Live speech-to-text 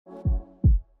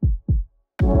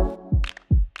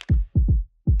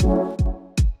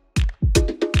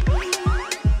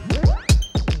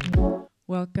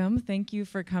Thank you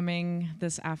for coming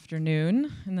this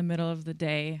afternoon in the middle of the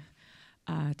day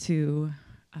to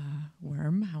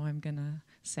Worm, how I'm gonna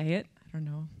say it. I don't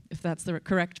know if that's the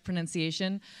correct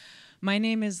pronunciation. My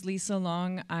name is Lisa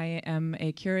Long. I am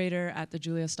a curator at the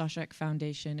Julia Stoschek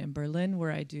Foundation in Berlin,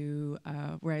 where I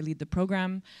lead the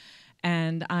program.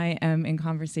 And I am in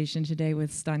conversation today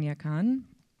with Stanya Kahn,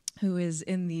 who is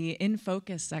in the In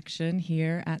Focus section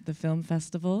here at the film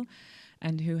festival,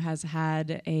 and who has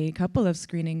had a couple of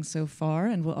screenings so far,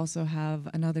 and will also have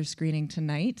another screening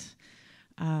tonight.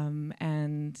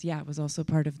 And yeah, was also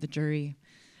part of the jury.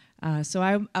 So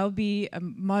I'll be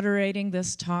moderating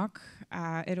this talk.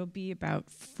 It'll be about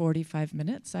 45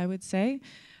 minutes, I would say,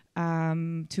 to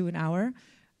an hour.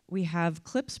 We have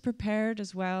clips prepared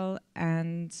as well,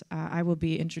 and I will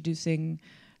be introducing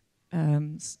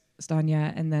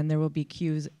Stanya, and then there will be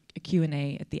a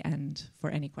Q&A at the end for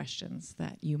any questions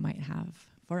that you might have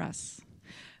for us.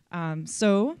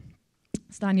 So,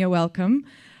 Stanya, welcome.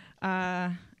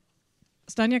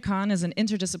 Stanya Kahn is an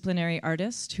interdisciplinary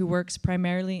artist who works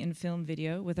primarily in film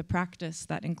video with a practice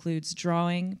that includes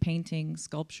drawing, painting,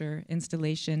 sculpture,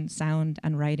 installation, sound,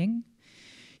 and writing.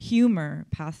 Humor,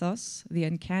 pathos, the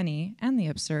uncanny, and the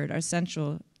absurd are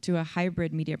central to a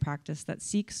hybrid media practice that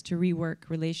seeks to rework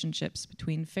relationships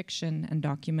between fiction and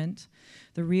document,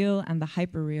 the real and the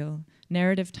hyperreal,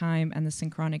 narrative time and the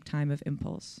synchronic time of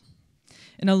impulse.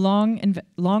 In a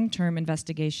long-term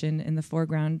investigation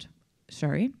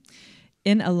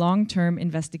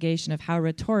of how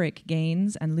rhetoric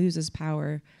gains and loses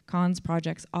power, Kahn's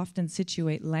projects often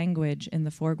situate language in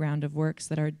the foreground of works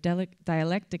that are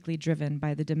dialectically driven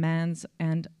by the demands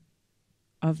and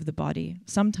of the body.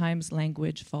 Sometimes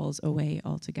language falls away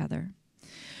altogether.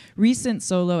 Recent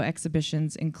solo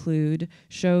exhibitions include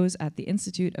shows at the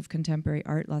Institute of Contemporary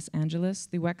Art, Los Angeles,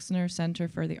 the Wexner Center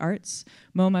for the Arts,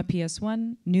 MoMA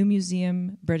PS1, New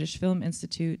Museum, British Film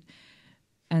Institute,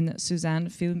 and Suzanne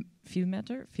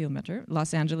Filmmeter,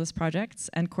 Los Angeles Projects,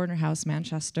 and Corner House,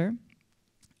 Manchester.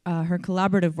 Her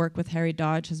collaborative work with Harry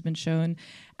Dodge has been shown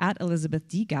at Elizabeth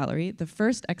D. Gallery, the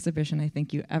first exhibition I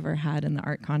think you ever had in the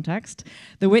art context,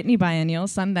 the Whitney Biennial,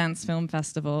 Sundance Film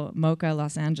Festival, MoCA,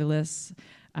 Los Angeles,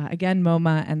 again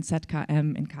MoMA, and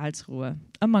ZKM in Karlsruhe,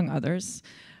 among others.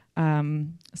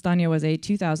 Stanya was a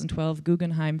 2012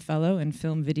 Guggenheim Fellow in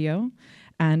Film Video,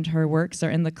 and her works are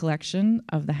in the collection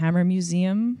of the Hammer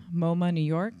Museum, MoMA New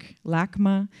York,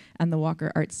 LACMA, and the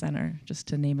Walker Art Center, just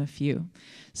to name a few.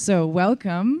 So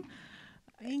welcome.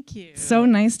 Thank you. So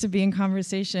nice to be in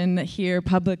conversation here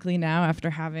publicly now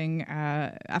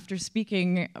after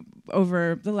speaking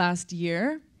over the last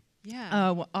year,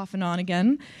 off and on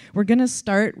again. We're gonna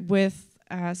start with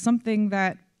something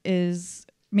that is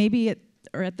maybe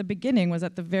at the beginning was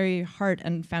at the very heart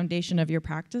and foundation of your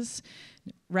practice,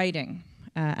 writing.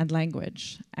 And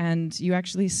language. And you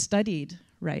actually studied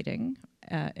writing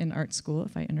in art school,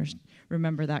 if I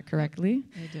remember that correctly.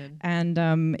 I did.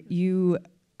 And you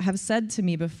have said to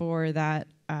me before that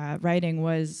writing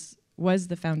was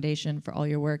the foundation for all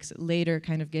your works. It later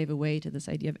kind of gave away to this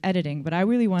idea of editing, but I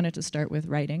really wanted to start with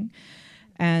writing.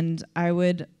 And I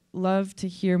would love to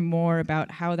hear more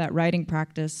about how that writing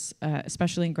practice,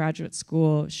 especially in graduate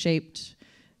school, shaped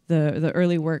the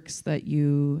early works that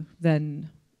you then,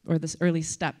 or the early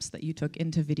steps that you took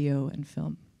into video and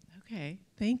film. Okay,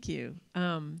 thank you.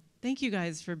 Thank you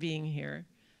guys for being here.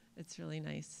 It's really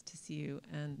nice to see you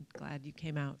and glad you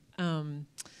came out. And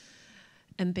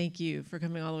thank you for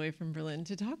coming all the way from Berlin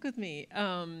to talk with me.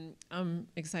 I'm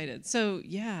excited. So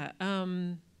yeah,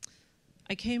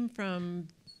 I came from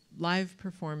live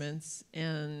performance,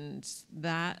 and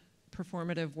that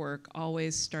performative work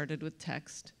always started with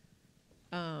text.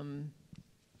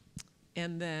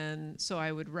 And then, so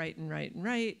I would write and write and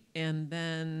write, and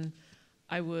then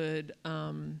I would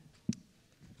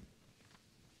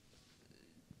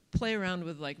play around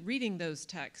with like reading those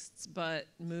texts, but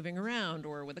moving around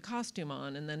or with a costume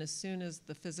on. And then as soon as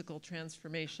the physical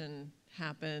transformation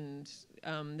happened,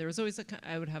 there was always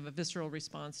I would have a visceral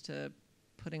response to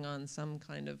putting on some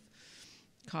kind of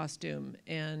costume,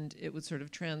 and it would sort of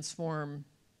transform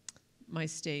my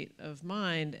state of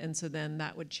mind, and so then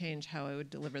that would change how I would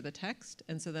deliver the text,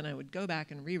 and so then I would go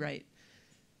back and rewrite,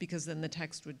 because then the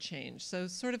text would change. So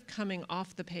sort of coming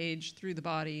off the page through the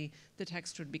body, the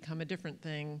text would become a different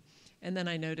thing, and then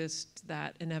I noticed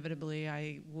that inevitably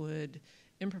I would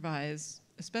improvise,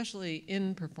 especially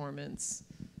in performance,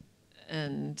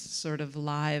 and sort of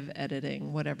live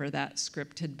editing whatever that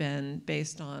script had been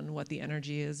based on what the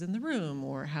energy is in the room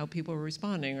or how people were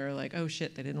responding, or like, oh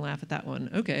shit, they didn't laugh at that one.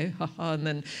 Okay, haha. And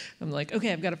then I'm like,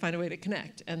 okay, I've got to find a way to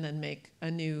connect and then make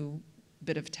a new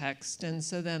bit of text. And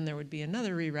so then there would be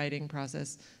another rewriting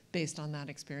process based on that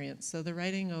experience. So the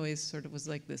writing always sort of was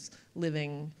like this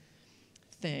living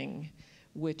thing,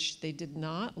 which they did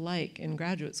not like in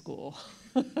graduate school.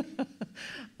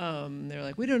 They're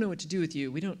like, we don't know what to do with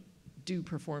you. We don't do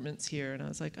performance here. And I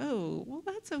was like, oh, well,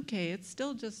 that's okay. It's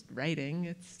still just writing.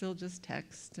 It's still just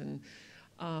text. And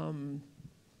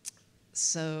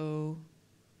so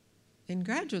in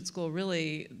graduate school,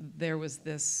 really, there was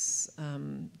this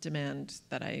demand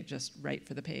that I just write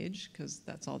for the page, because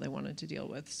that's all they wanted to deal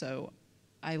with. So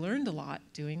I learned a lot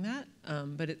doing that,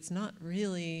 but it's not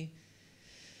really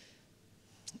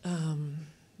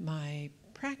my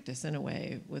practice in a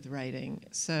way with writing.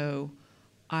 So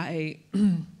I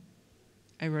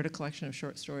wrote a collection of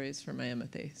short stories for my MA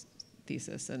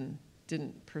thesis and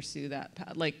didn't pursue that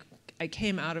path. Like, I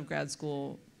came out of grad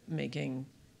school making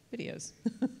videos.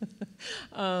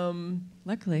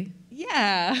 Luckily.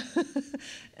 Yeah.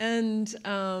 And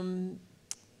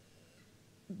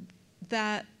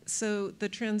so the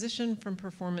transition from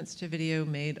performance to video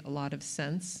made a lot of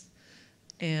sense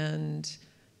and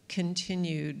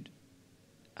continued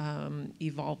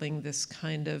evolving this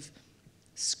kind of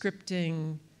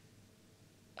scripting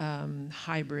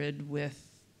hybrid with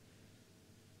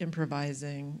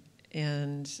improvising,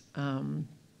 and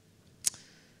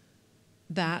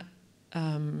that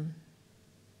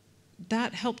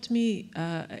helped me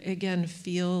again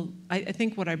feel. I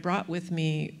think what I brought with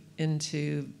me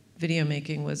into video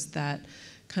making was that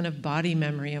kind of body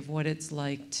memory of what it's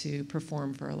like to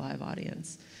perform for a live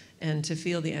audience, and to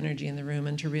feel the energy in the room,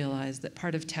 and to realize that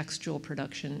part of textual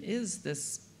production is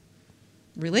this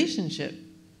relationship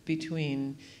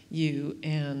between you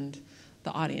and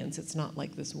the audience. It's not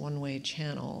like this one-way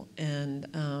channel. And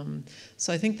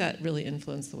so I think that really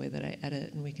influenced the way that I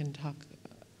edit, and we can talk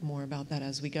more about that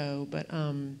as we go. But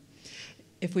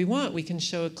if we want, we can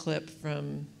show a clip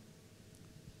from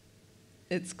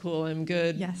It's Cool, I'm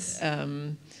Good. Yes.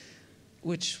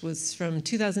 Which was from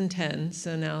 2010,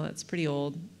 so now that's pretty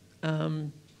old.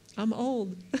 I'm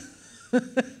old.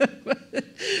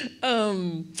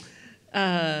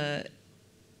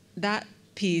 That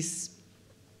piece,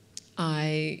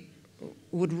 I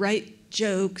would write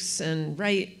jokes and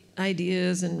write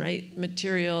ideas and write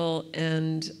material,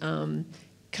 and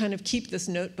kind of keep this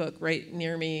notebook right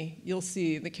near me. You'll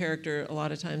see the character a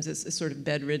lot of times is sort of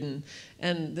bedridden,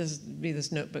 and this would be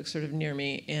this notebook sort of near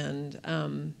me.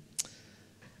 And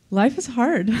life is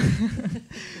hard.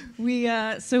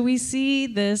 So we see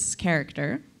this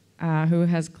character who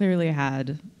has clearly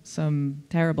had some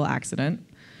terrible accident,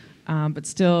 but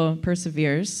still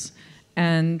perseveres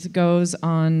and goes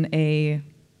on a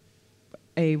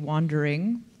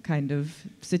wandering kind of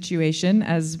situation,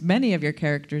 as many of your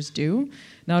characters do,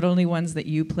 not only ones that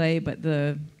you play, but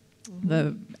the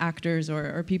actors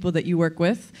or people that you work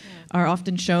with are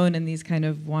often shown in these kind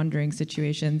of wandering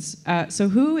situations. So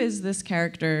who is this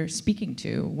character speaking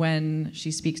to when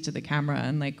she speaks to the camera,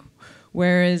 and like,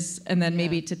 where is, and then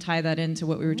maybe to tie that into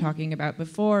what we were talking about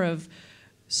before of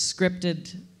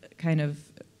scripted kind of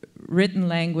written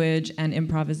language and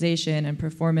improvisation and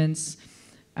performance,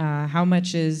 how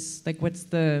much is, like, what's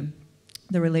the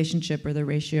relationship or the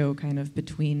ratio kind of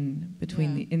between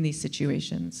in these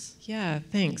situations? Yeah,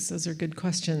 thanks. Those are good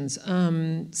questions.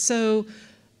 So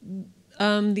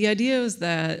the idea is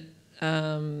that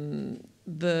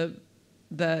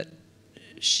that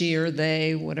she or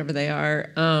they, whatever they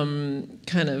are,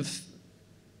 kind of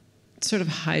sort of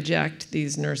hijacked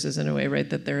these nurses in a way, right?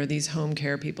 That there are these home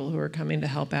care people who are coming to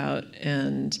help out,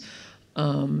 and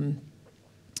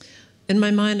in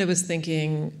my mind, I was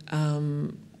thinking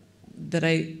that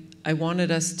I wanted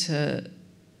us to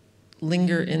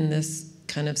linger in this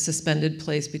kind of suspended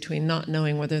place between not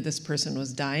knowing whether this person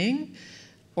was dying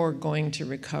or going to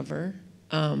recover,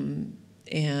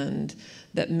 and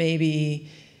that maybe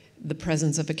the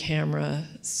presence of a camera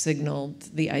signaled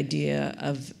the idea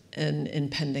of an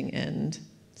impending end,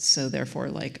 so therefore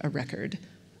like a record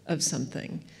of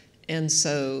something. And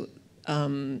so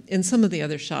in some of the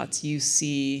other shots, you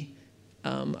see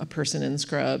a person in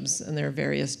scrubs, and there are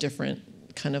various different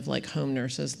kind of like home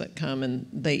nurses that come, and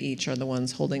they each are the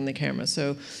ones holding the camera.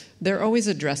 So they're always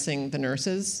addressing the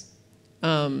nurses.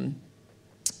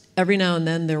 Every now and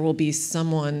then there will be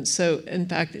someone. So in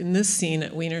fact, in this scene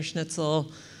at Wiener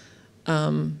Schnitzel,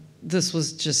 this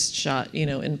was just shot,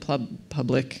 in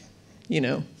public, in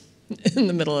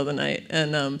the middle of the night.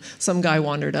 And some guy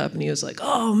wandered up, and he was like,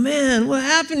 "Oh man, what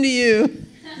happened to you?"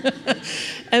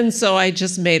 And so I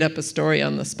just made up a story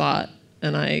on the spot,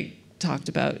 and I talked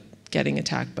about getting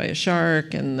attacked by a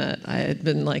shark, and that I had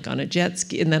been like on a jet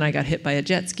ski, and then I got hit by a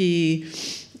jet ski,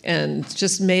 and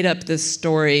just made up this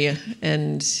story.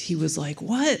 And he was like,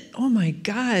 "What? Oh my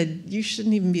God, you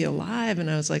shouldn't even be alive." And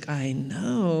I was like, "I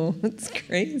know, it's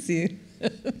crazy."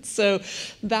 So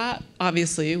that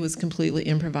obviously was completely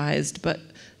improvised, but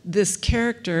this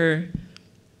character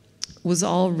was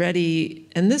already,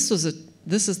 and this is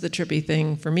the trippy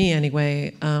thing for me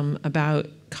anyway, about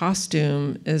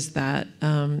costume, is that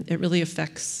it really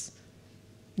affects,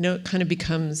 it kind of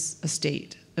becomes a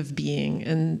state of being.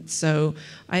 And so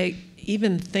I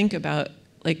even think about,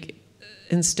 like,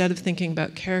 instead of thinking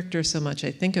about character so much,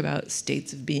 I think about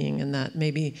states of being, and that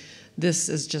maybe this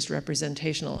is just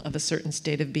representational of a certain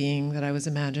state of being that I was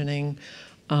imagining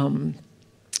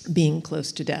being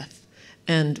close to death,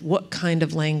 and what kind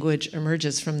of language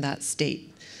emerges from that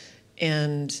state,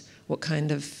 and what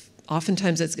kind of,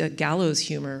 oftentimes it's got gallows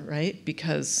humor, right?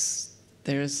 Because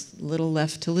there's little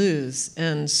left to lose.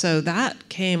 And so that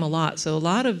came a lot. So a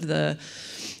lot of the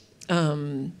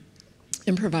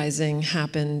improvising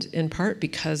happened in part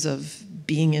because of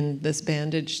being in this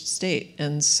bandaged state.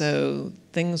 And so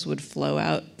things would flow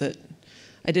out that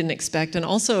I didn't expect. And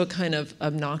also a kind of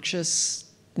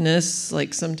obnoxiousness,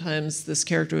 like sometimes this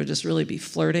character would just really be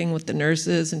flirting with the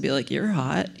nurses and be like, "You're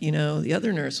hot, the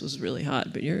other nurse was really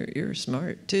hot, but you're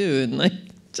smart too." And like,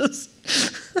 just,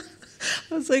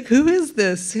 I was like, who is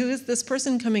this? Who is this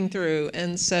person coming through?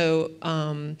 And so,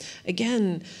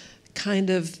 again, kind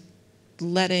of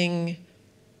letting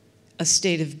a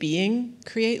state of being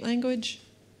create language.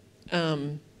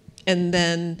 And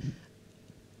then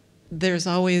there's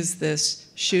always this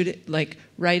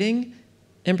writing,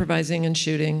 improvising and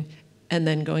shooting, and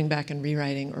then going back and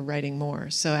rewriting or writing more.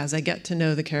 So as I get to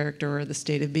know the character or the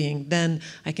state of being, then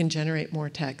I can generate more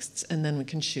texts, and then we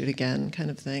can shoot again, kind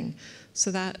of thing.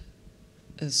 So that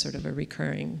is sort of a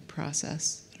recurring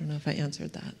process. I don't know if I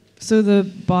answered that. So the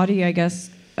body, I guess,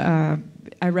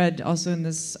 I read also in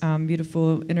this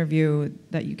beautiful interview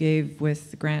that you gave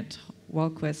with Grant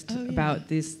Wahlquist about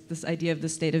this idea of the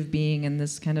state of being and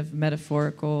this kind of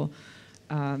metaphorical,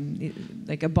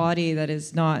 like a body that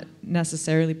is not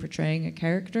necessarily portraying a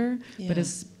character, but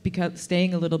is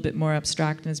staying a little bit more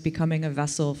abstract and is becoming a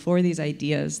vessel for these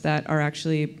ideas that are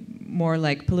actually more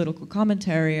like political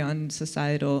commentary on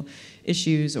societal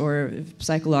issues or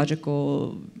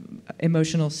psychological,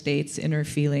 emotional states, inner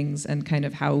feelings, and kind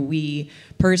of how we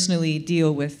personally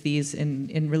deal with these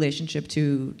in relationship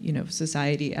to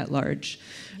society at large.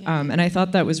 And I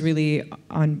thought that was really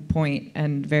on point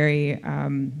and very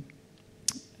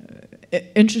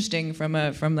interesting from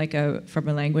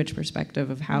a language perspective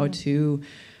of how to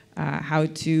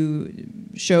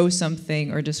show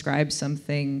something or describe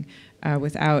something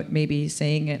without maybe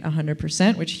saying it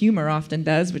 100%, which humor often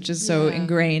does, which is so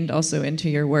ingrained also into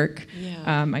your work.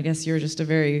 I guess you're just a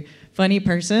very funny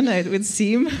person, it would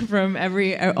seem, from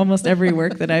almost every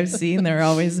work that I've seen. There are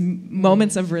always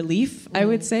moments of relief, I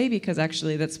would say, because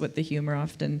actually that's what the humor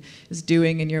often is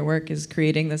doing in your work, is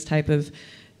creating this type of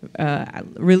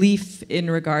relief in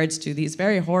regards to these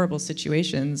very horrible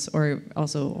situations, or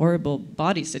also horrible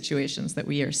body situations that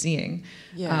we are seeing,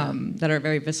 that are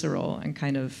very visceral and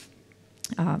kind of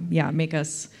make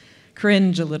us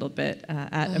cringe a little bit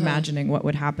at imagining what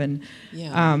would happen.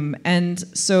 And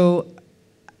so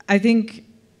I think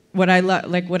what I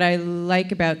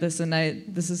like about this, and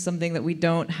this is something that we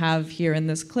don't have here in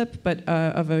this clip, but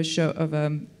of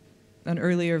an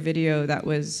earlier video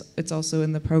it's also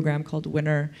in the program called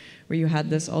Winner, where you had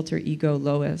this alter ego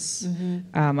Lois,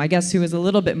 I guess, who was a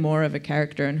little bit more of a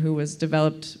character and who was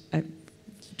developed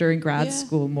during grad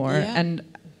school more. And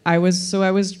I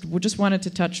just wanted to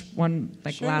touch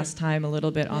last time a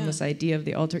little bit on this idea of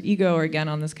the alter ego, or again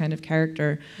on this kind of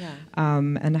character,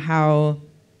 and how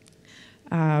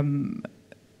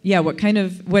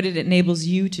what it enables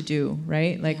you to do,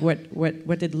 right? Like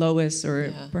what did Lois,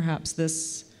 or perhaps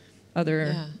this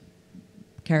other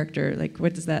character, like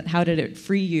how did it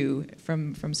free you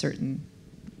from certain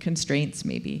constraints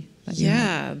maybe?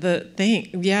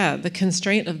 The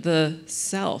constraint of the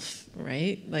self,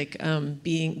 right? Like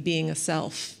being a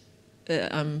self.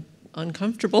 I'm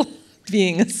uncomfortable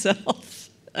being a self,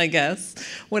 I guess,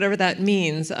 whatever that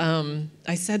means.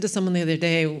 I said to someone the other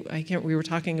day, we were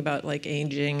talking about like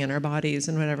aging and our bodies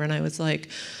and whatever, and I was like,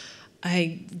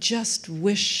 I just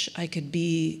wish I could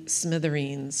be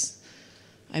smithereens.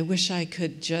 I wish I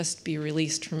could just be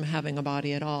released from having a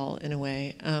body at all, in a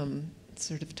way.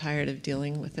 Sort of tired of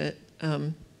dealing with it.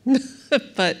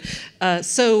 But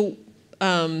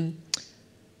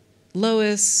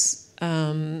Lois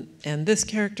and this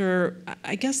character,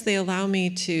 I guess they allow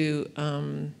me to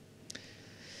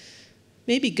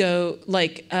maybe go,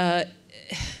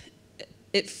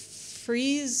 it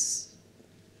frees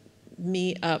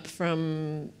me up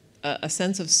from a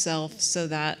sense of self so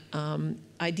that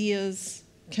ideas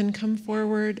can come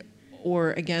forward,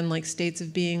 or again, like states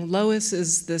of being. Lois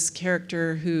is this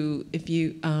character who, if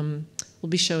you, we'll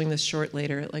be showing this short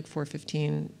later at like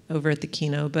 4:15 over at the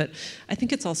Kino, but I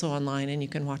think it's also online and you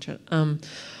can watch it.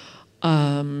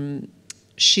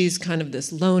 She's kind of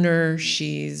this loner.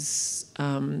 She's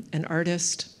an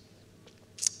artist.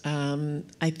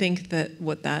 I think that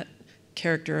what that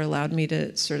character allowed me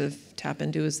to sort of tap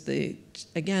into is the,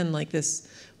 again, like this,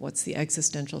 what's the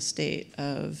existential state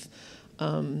of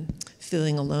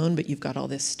feeling alone, but you've got all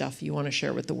this stuff you want to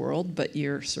share with the world, but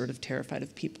you're sort of terrified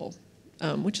of people,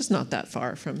 which is not that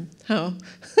far from how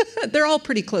they're all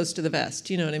pretty close to the vest,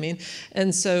 you know what I mean?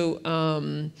 And so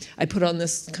I put on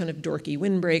this kind of dorky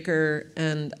windbreaker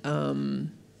and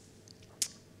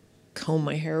comb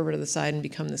my hair over to the side and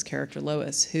become this character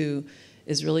Lois, who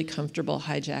is really comfortable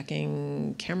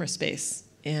hijacking camera space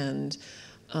and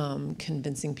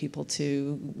convincing people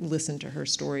to listen to her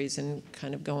stories and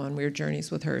kind of go on weird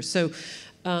journeys with her. So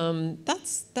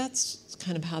that's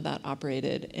kind of how that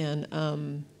operated.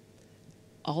 And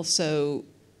also,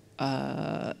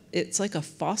 it's like a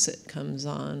faucet comes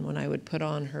on when I would put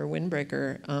on her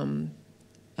windbreaker.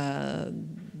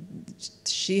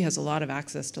 She has a lot of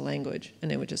access to language,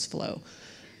 and it would just flow.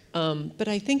 But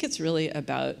I think it's really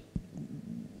about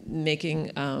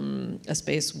making a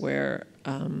space where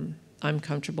I'm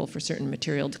comfortable for certain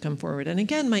material to come forward. And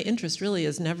again, my interest really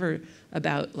is never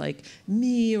about like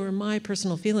me or my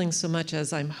personal feelings so much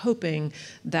as I'm hoping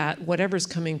that whatever's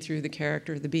coming through the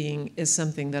character, the being, is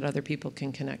something that other people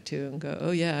can connect to and go, oh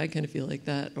yeah, I kind of feel like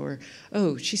that, or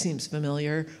oh, she seems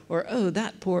familiar, or oh,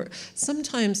 that poor.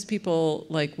 Sometimes people,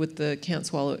 like with the can't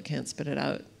swallow it, can't spit it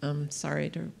out.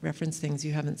 Sorry to reference things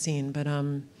you haven't seen, but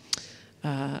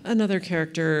another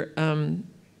character,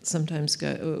 sometimes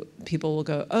people will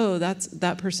go, oh,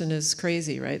 that person is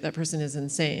crazy, right? That person is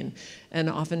insane. And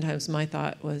oftentimes my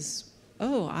thought was,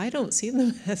 oh, I don't see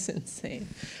them as insane.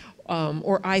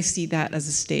 Or I see that as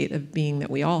a state of being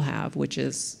that we all have, which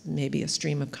is maybe a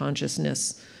stream of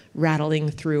consciousness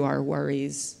rattling through our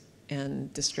worries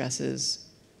and distresses.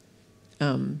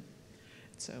 And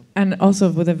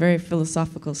also with a very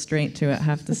philosophical strain to it, I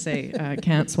have to say,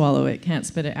 can't swallow it, can't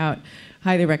spit it out.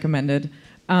 Highly recommended.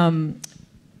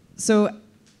 So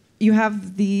you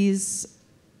have these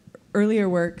earlier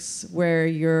works where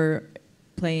you're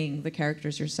playing the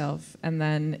characters yourself, and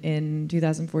then in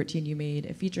 2014 you made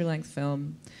a feature-length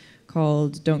film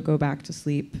called Don't Go Back to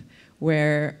Sleep,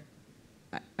 where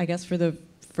I guess for the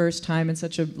first time in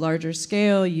such a larger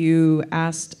scale, you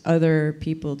asked other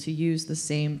people to use the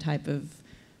same type of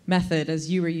method as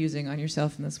you were using on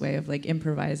yourself in this way of like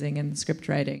improvising and script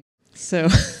writing. So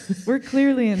we're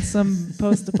clearly in some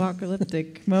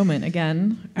post-apocalyptic moment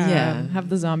again. Yeah. Have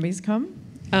the zombies come?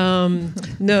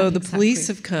 No, the police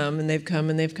have come, and they've come,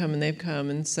 and they've come, and they've come.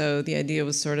 And so the idea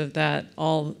was sort of that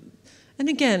all, and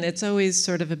again, it's always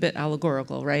sort of a bit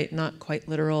allegorical, right? Not quite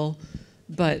literal,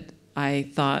 but I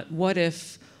thought, what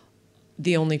if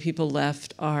the only people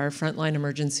left are frontline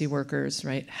emergency workers,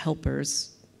 right?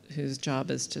 Helpers, whose job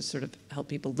is to sort of help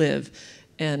people live,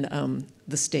 and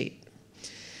the state.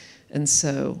 And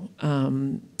so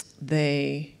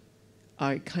they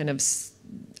are kind of,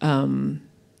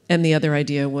 and the other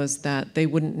idea was that they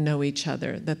wouldn't know each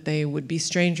other, that they would be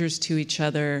strangers to each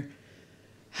other,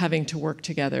 having to work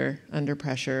together under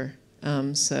pressure.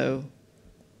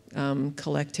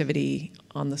 Collectivity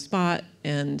on the spot.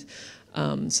 And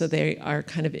so they are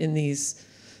kind of in these,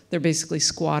 they're basically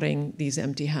squatting these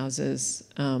empty houses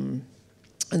and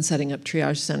setting up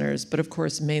triage centers. But of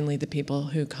course, mainly the people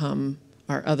who come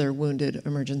are other wounded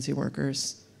emergency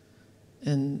workers,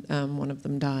 and one of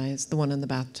them dies, the one in the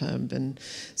bathtub. And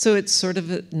so it's sort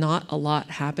of not a lot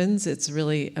happens. It's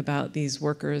really about these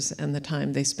workers and the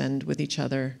time they spend with each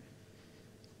other,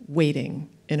 waiting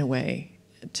in a way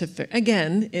to,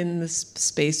 again, in the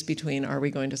space between are we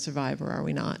going to survive or are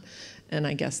we not? And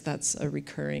I guess that's a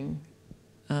recurring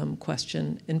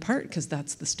question, in part because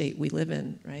that's the state we live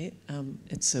in, right?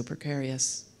 It's so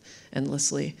precarious,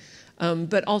 endlessly.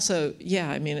 But also, yeah,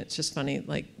 I mean, it's just funny,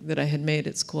 like, that I had made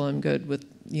It's Cool, I'm Good with,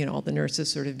 you know, all the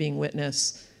nurses sort of being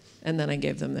witness, and then I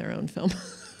gave them their own film.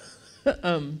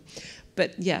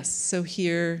 But yes, so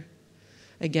here,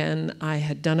 again, I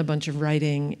had done a bunch of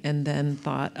writing and then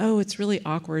thought, oh, it's really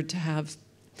awkward to have,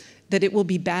 that it will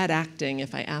be bad acting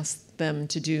if I ask them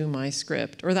to do my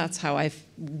script, or that's how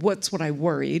what's what I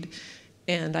worried.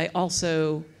 And I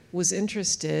also was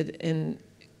interested in,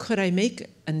 could I make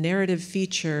a narrative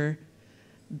feature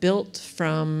built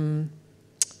from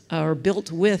or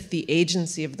built with the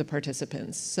agency of the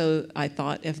participants. So I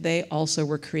thought if they also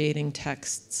were creating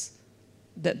texts,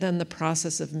 that then the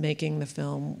process of making the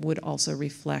film would also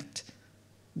reflect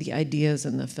the ideas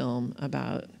in the film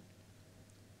about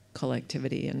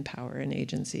collectivity and power and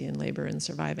agency and labor and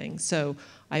surviving. So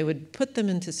I would put them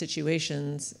into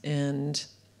situations and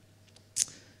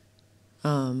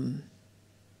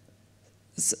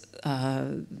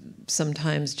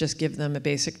sometimes just give them a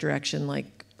basic direction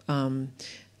like,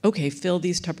 okay, fill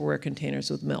these Tupperware containers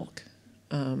with milk.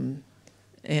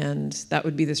 And that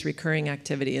would be this recurring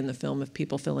activity in the film of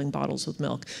people filling bottles with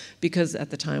milk. Because at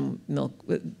the time, milk,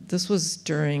 this was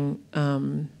during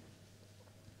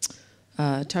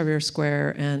Tahrir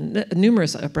Square and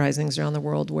numerous uprisings around the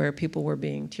world where people were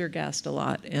being tear gassed a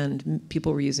lot and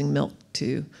people were using milk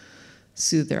to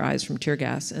soothe their eyes from tear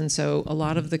gas. And so a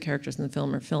lot of the characters in the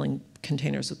film are filling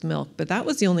containers with milk. But that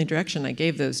was the only direction I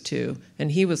gave those to.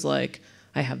 And he was like,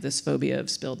 I have this phobia of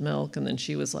spilled milk. And then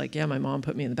she was like, yeah, my mom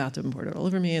put me in the bathtub and poured it all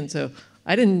over me. And so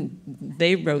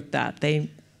they wrote that. They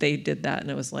did that. And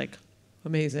it was like,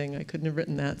 amazing. I couldn't have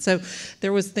written that. So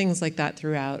there was things like that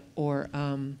throughout. Or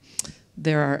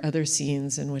there are other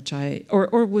scenes in which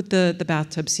or with the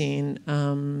bathtub scene,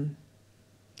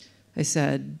 I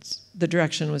said, the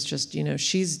direction was just,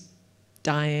 she's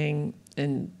dying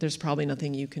and there's probably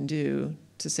nothing you can do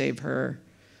to save her.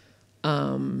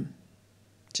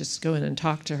 Just go in and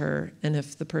talk to her. And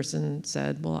if the person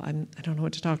said, well, I don't know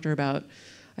what to talk to her about,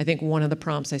 I think one of the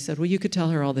prompts I said, well, you could tell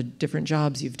her all the different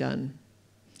jobs you've done.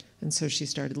 And so she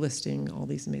started listing all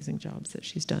these amazing jobs that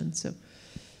she's done. So,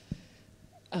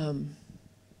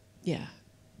 yeah.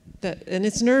 And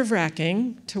it's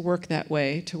nerve-wracking to work that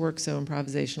way, to work so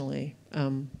improvisationally.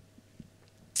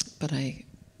 But I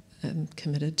am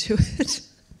committed to it.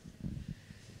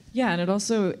 Yeah, and it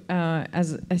also,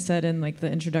 as I said in like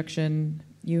the introduction,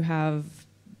 you have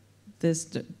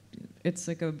this. It's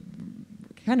like a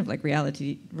kind of like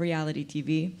reality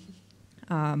TV,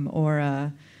 or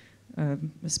a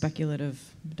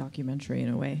speculative documentary in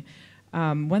a way.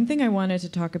 One thing I wanted to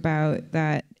talk about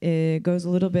that it goes a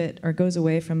little bit or goes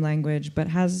away from language, but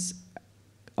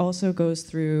also goes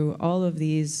through all of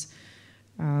these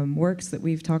works that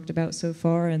we've talked about so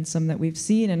far and some that we've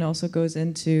seen, and also goes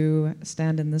into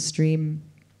Stand in the Stream,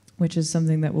 which is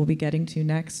something that we'll be getting to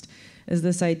next, is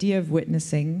this idea of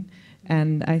witnessing.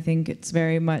 And I think it's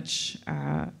very much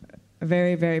a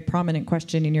very, very prominent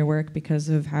question in your work because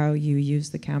of how you use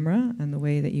the camera and the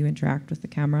way that you interact with the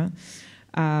camera.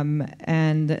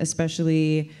 And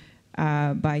especially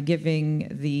by giving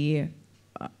the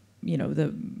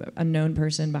unknown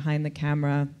person behind the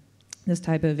camera this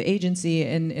type of agency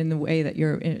in the way that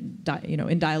you're in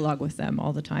dialogue with them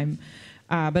all the time.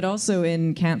 But also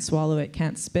in Can't Swallow It,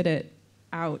 Can't Spit It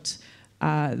Out,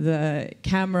 the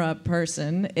camera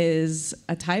person is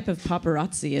a type of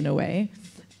paparazzi in a way.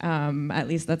 At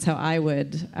least that's how I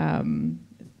would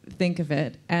think of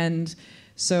it. And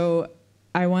so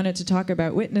I wanted to talk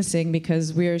about witnessing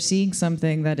because we are seeing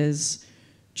something that is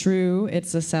true.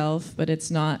 It's a self, but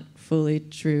it's not fully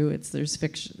true. There's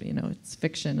fiction, it's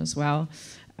fiction as well,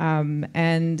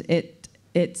 and it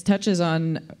touches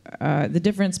on the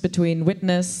difference between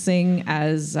witnessing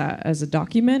as a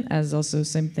document, as also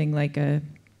something like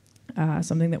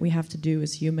something that we have to do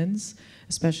as humans,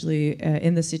 especially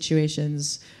in the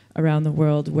situations around the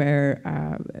world where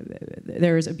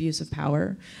there is abuse of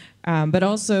power. But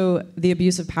also the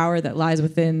abuse of power that lies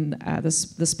within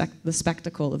the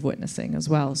spectacle of witnessing as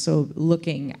well. So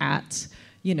looking at,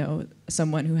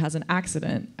 someone who has an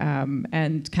accident,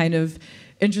 and kind of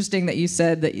interesting that you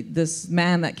said that this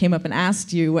man that came up and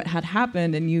asked you what had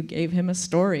happened and you gave him a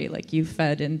story, like you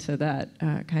fed into that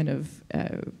kind of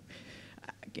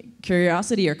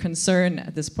curiosity or concern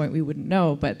at this point we wouldn't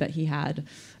know, but that he had.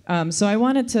 So I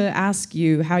wanted to ask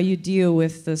you how you deal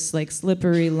with this like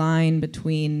slippery line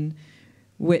between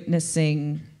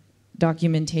witnessing,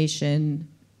 documentation,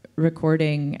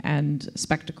 recording, and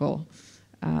spectacle,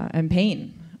 and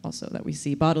pain also that we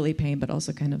see, bodily pain, but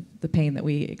also kind of the pain that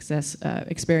we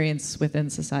experience within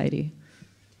society.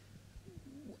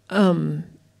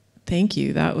 Thank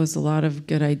you. That was a lot of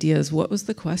good ideas. What was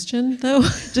the question, though?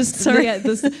 Just sorry.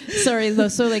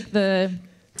 So like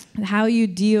how you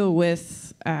deal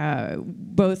with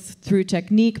both through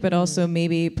technique, but also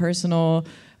maybe personal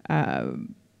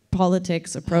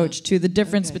politics approach to the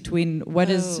difference between what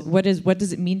does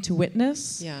it mean to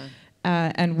witness,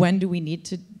 and when do we need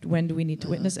to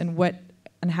witness,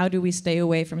 and how do we stay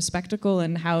away from spectacle,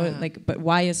 and how but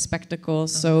why is spectacle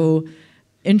so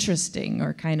interesting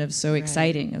or kind of so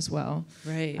exciting as well,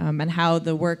 and how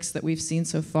the works that we've seen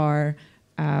so far,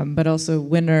 but also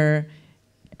Winner,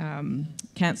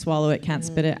 can't swallow it, can't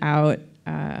spit it out,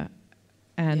 and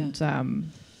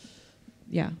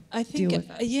I think, deal with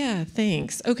that. yeah,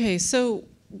 thanks. Okay, so,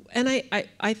 and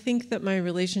I think that my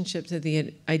relationship to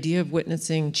the idea of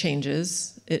witnessing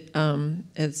changes. It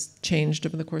has changed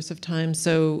over the course of time.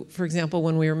 So, for example,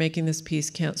 when we were making this piece,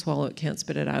 Can't Swallow It, Can't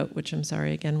Spit It Out, which I'm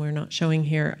sorry, again, we're not showing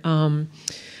here,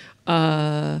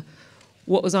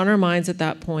 what was on our minds at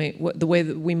that point, the way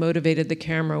that we motivated the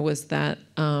camera was that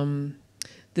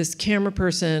this camera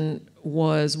person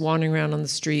was wandering around on the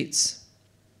streets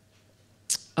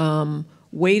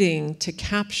waiting to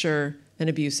capture an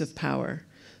abuse of power.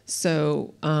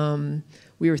 So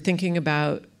we were thinking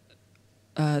about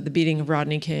the beating of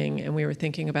Rodney King, and we were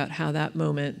thinking about how that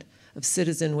moment of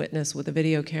citizen witness with a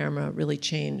video camera really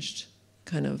changed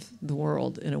kind of the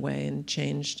world in a way, and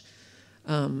changed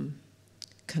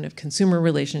kind of consumer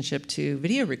relationship to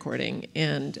video recording.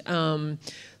 And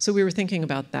so we were thinking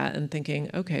about that and thinking,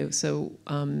 okay, so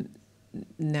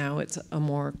now it's a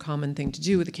more common thing to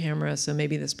do with a camera, so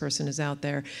maybe this person is out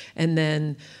there. And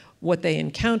then what they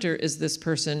encounter is this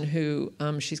person who,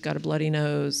 she's got a bloody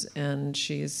nose, and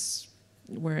she's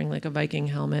wearing like a Viking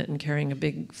helmet and carrying a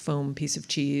big foam piece of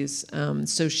cheese.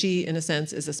 So she, in a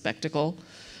sense, is a spectacle,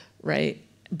 right?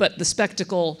 But the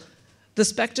spectacle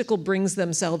brings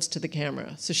themselves to the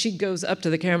camera. So she goes up to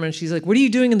the camera and she's like, "What are you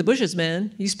doing in the bushes,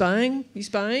 man? You spying? You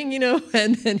spying? You know?"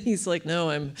 And he's like, "No,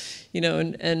 I'm," you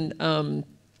know,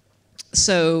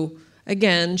 so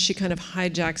again, she kind of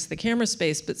hijacks the camera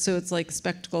space. But so it's like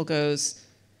spectacle goes.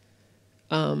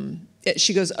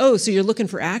 She goes, "Oh, so you're looking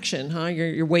for action, huh?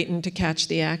 You're waiting to catch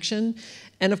the action,"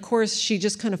 and of course she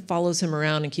just kind of follows him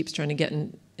around and keeps trying to get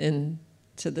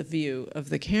into the view of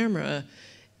the camera,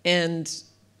 and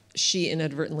she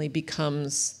inadvertently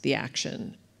becomes the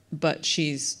action, but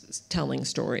she's telling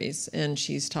stories, and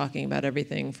she's talking about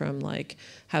everything from like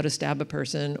how to stab a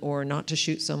person or not to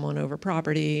shoot someone over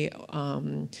property.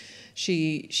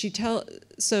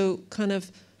 So kind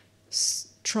of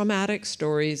traumatic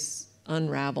stories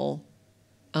unravel.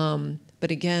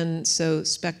 But again, so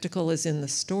spectacle is in the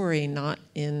story, not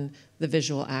in the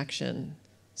visual action.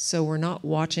 So we're not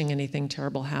watching anything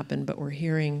terrible happen, but we're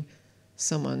hearing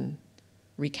someone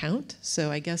recount.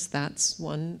 So I guess that's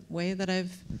one way that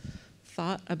I've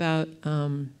thought about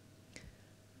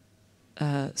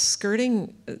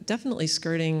definitely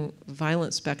skirting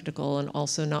violent spectacle, and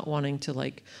also not wanting to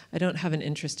like, I don't have an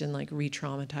interest in like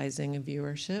re-traumatizing a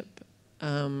viewership.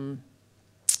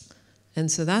 And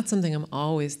so that's something I'm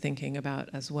always thinking about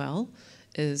as well,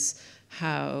 is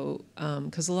how,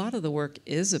 because a lot of the work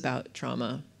is about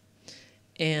trauma,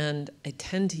 and I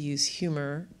tend to use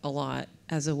humor a lot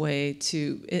as a way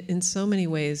to, in so many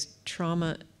ways,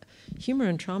 humor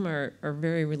and trauma are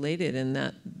very related in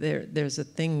that there's a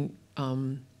thing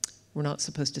we're not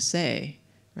supposed to say,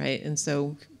 right? And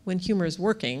so when humor is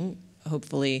working,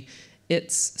 hopefully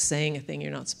it's saying a thing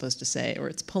you're not supposed to say, or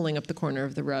it's pulling up the corner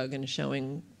of the rug and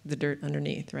showing the dirt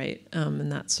underneath, right?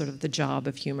 And that's sort of the job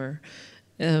of humor.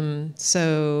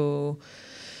 So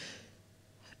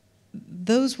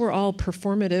those were all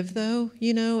performative, though,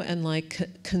 you know, and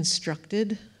like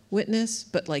constructed witness,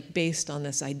 but like based on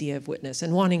this idea of witness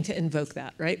and wanting to invoke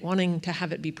that, right? Wanting to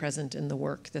have it be present in the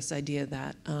work, this idea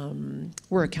that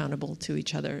we're accountable to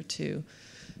each other to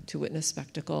witness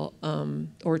spectacle,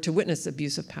 or to witness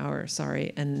abuse of power,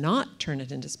 sorry, and not turn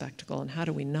it into spectacle. And how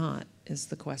do we not is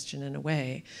the question in a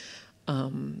way,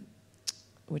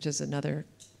 which is another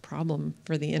problem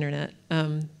for the internet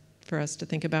for us to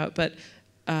think about. But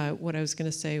what I was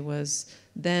going to say was,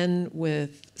 then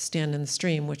with Stand in the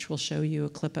Stream, which we'll show you a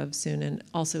clip of soon, and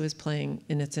also is playing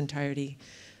in its entirety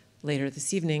later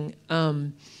this evening,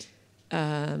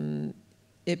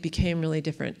 it became really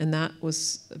different. And that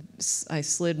was, I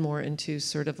slid more into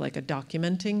sort of like a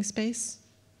documenting space.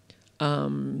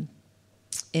 And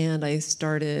I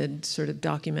started sort of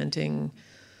documenting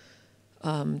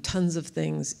tons of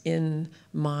things in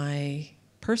my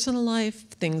personal life,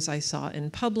 things I saw in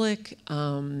public.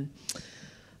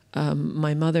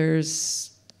 My mother's,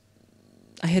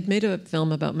 I had made a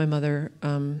film about my mother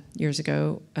years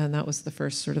ago, and that was the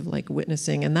first sort of like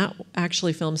witnessing. And that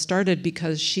actually film started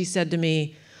because she said to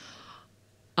me,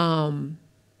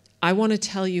 "I want to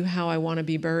tell you how I want to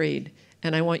be buried,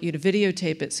 and I want you to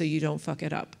videotape it so you don't fuck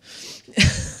it up."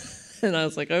 And I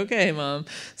was like, "Okay, Mom."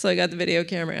 So I got the video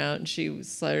camera out, and she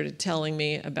started telling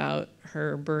me about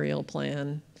her burial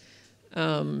plan.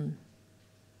 And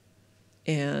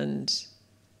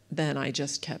then I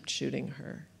just kept shooting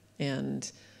her.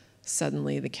 And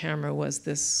suddenly the camera was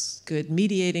this good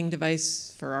mediating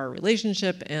device for our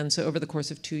relationship. And so over the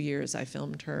course of 2 years, I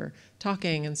filmed her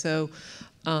talking. And so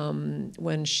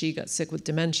when she got sick with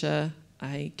dementia,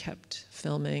 I kept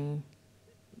filming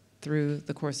through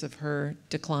the course of her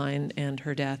decline and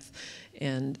her death.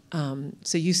 And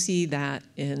so you see that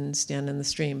in Stand in the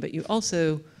Stream. But you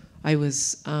also, I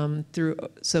was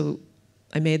so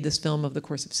I made this film over the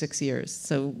course of 6 years.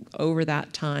 So over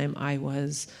that time, I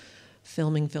was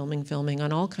filming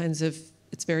on all kinds of,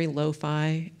 it's very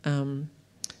lo-fi, because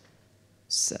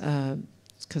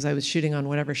I was shooting on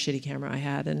whatever shitty camera I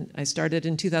had. And I started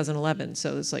in 2011,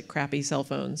 so it's like crappy cell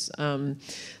phones,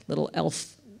 little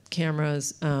ELF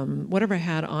cameras, whatever I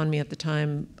had on me at the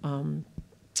time,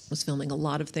 was filming a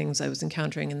lot of things I was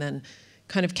encountering, and then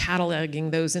kind of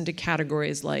cataloging those into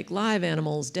categories like live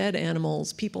animals, dead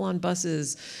animals, people on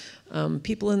buses,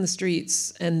 people in the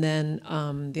streets. And then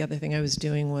the other thing I was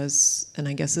doing was, and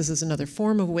I guess this is another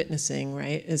form of witnessing,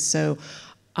 right, is so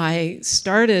I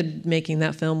started making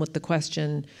that film with the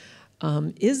question,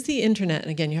 is the internet,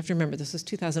 and again, you have to remember this was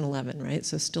 2011, right,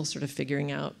 so still sort of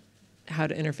figuring out how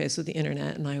to interface with the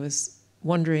internet, and I was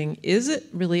wondering, is it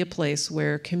really a place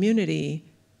where community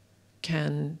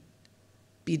can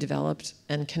be developed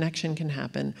and connection can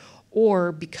happen,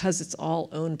 or because it's all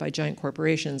owned by giant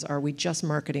corporations, are we just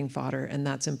marketing fodder and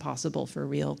that's impossible for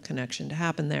real connection to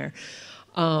happen there?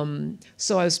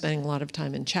 So I was spending a lot of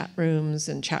time in chat rooms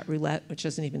and chat roulette, which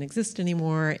doesn't even exist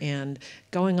anymore, and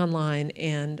going online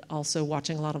and also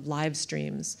watching a lot of live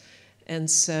streams. And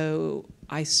so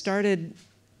I started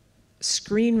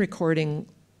screen recording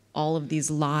all of these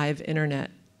live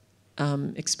internet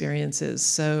experiences.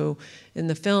 So in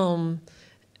the film,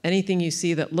 anything you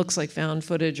see that looks like found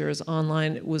footage or is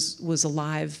online was a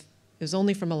live, it was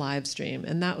only from a live stream.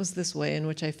 And that was this way in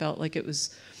which I felt like it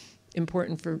was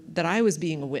important that I was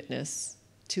being a witness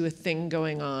to a thing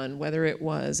going on, whether it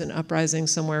was an uprising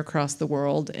somewhere across the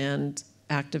world and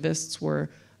activists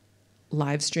were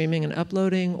live streaming and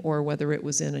uploading, or whether it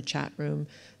was in a chat room,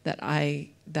 that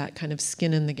kind of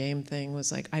skin in the game thing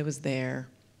was like, I was there.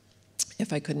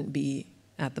 If I couldn't be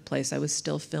at the place, I was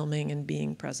still filming and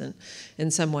being present in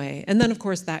some way. And then of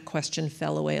course that question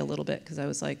fell away a little bit, because I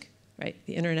was like, right,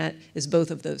 the internet is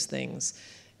both of those things.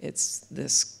 It's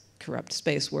this corrupt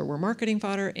space where we're marketing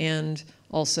fodder, and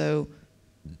also,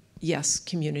 yes,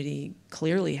 community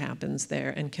clearly happens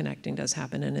there and connecting does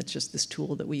happen, and it's just this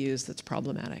tool that we use that's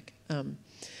problematic.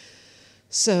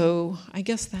 So I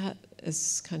guess that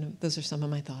is kind of, those are some of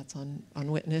my thoughts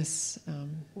on witness.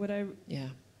 What I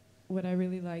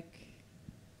really like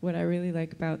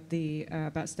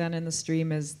about Stand in the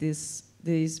Stream is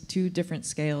these two different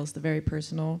scales, the very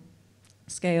personal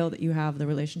scale that you have, the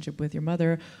relationship with your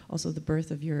mother, also the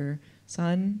birth of your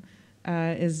son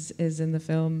is in the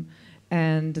film,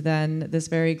 and then this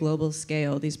very global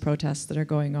scale, these protests that are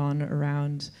going on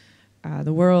around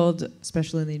the world,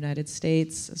 especially in the United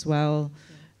States as well.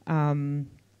 Yeah.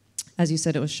 As you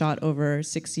said, it was shot over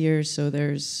 6 years, so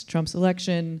there's Trump's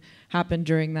election happened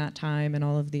during that time, and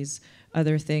all of these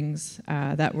other things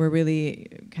that were really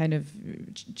kind of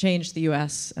changed the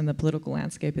U.S. and the political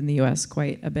landscape in the U.S.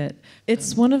 quite a bit.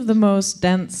 It's one of the most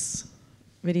dense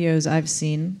videos I've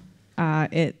seen.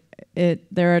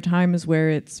 There are times where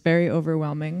it's very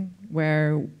overwhelming,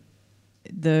 where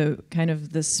the kind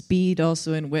of the speed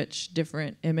also in which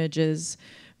different images,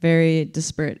 very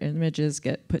disparate images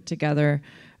get put together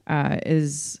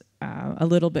is a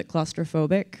little bit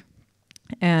claustrophobic.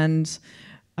 And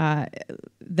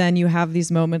then you have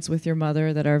these moments with your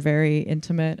mother that are very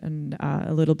intimate and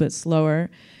a little bit slower.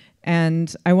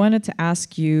 And I wanted to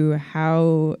ask you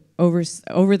how,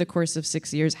 over the course of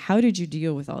 6 years, how did you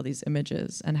deal with all these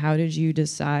images? And how did you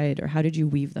decide, or how did you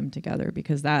weave them together?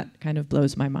 Because that kind of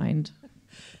blows my mind.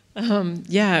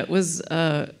 Yeah, it was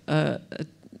a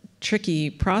tricky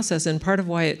process, and part of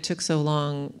why it took so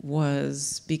long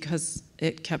was because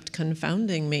it kept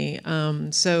confounding me.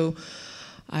 So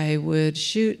I would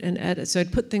shoot and edit. So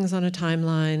I'd put things on a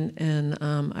timeline, and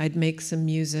I'd make some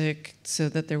music so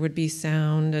that there would be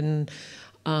sound. And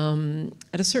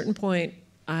at a certain point,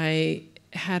 I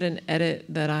had an edit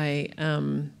that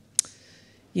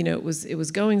it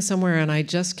was going somewhere, and I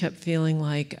just kept feeling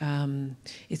like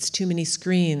it's too many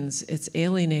screens, it's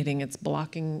alienating, it's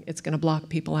blocking, it's going to block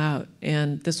people out.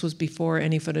 And this was before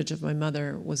any footage of my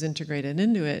mother was integrated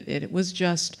into it. It was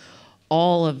just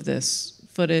all of this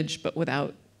footage, but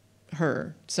without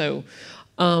her. So,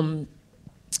 one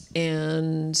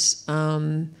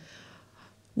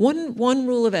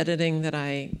rule of editing that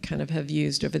I kind of have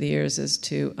used over the years is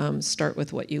to start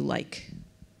with what you like.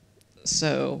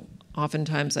 So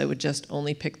oftentimes I would just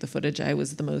only pick the footage I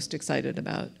was the most excited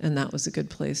about, and that was a good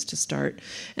place to start.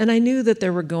 And I knew that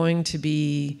there were going to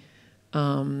be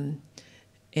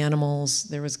animals,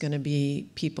 there was going to be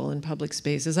people in public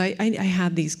spaces. I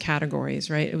had these categories,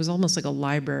 right? It was almost like a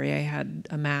library I had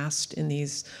amassed in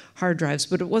these hard drives,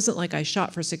 but it wasn't like I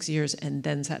shot for 6 years and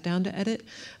then sat down to edit.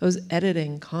 I was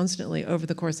editing constantly over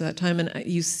the course of that time, and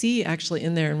you see actually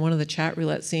in there in one of the chat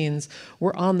roulette scenes,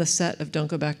 we're on the set of Don't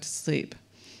Go Back to Sleep.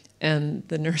 And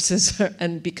the nurses,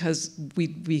 and because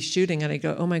we'd be shooting, and I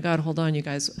go, oh my God, hold on, you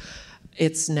guys,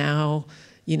 it's now,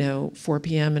 4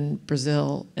 p.m. in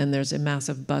Brazil, and there's a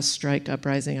massive bus strike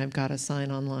uprising. I've got a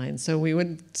sign online.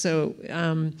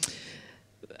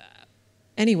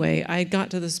 Anyway, I got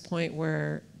to this point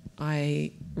where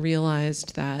I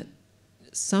realized that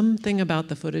something about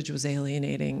the footage was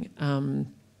alienating.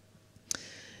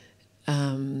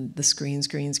 The screen,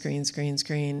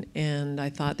 and I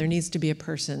thought there needs to be a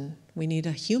person. We need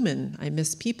a human. I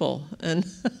miss people. And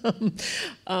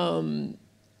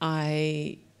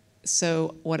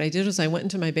so what I did was I went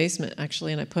into my basement,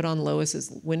 actually, and I put on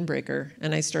Lois's windbreaker,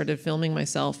 and I started filming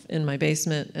myself in my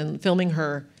basement and filming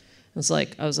her. I was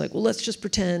like, well, let's just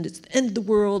pretend it's the end of the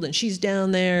world, and she's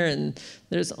down there, and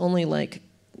there's only like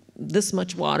this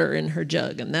much water in her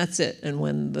jug, and that's it. And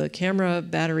when the camera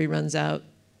battery runs out,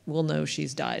 we'll know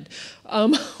she's died,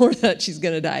 or that she's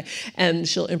gonna die, and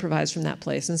she'll improvise from that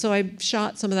place. And so I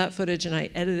shot some of that footage and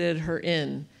I edited her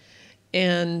in,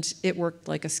 and it worked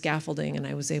like a scaffolding, and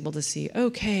I was able to see,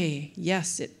 okay,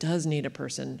 yes, it does need a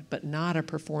person, but not a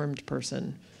performed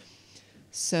person.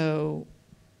 So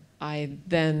I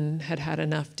then had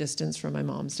enough distance from my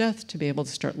mom's death to be able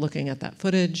to start looking at that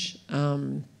footage,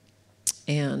 and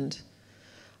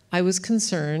I was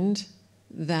concerned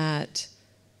that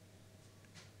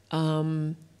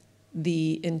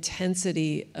the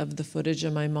intensity of the footage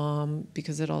of my mom,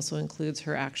 because it also includes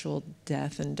her actual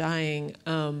death and dying,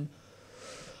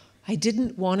 I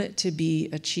didn't want it to be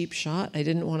a cheap shot. I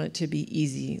didn't want it to be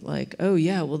easy, like, oh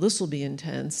yeah, well this will be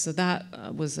intense. So that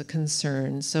was a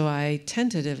concern. So I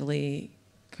tentatively,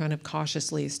 kind of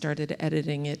cautiously started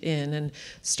editing it in and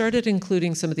started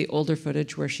including some of the older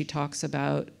footage where she talks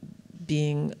about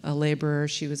being a laborer.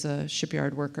 She was a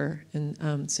shipyard worker in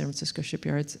San Francisco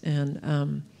shipyards,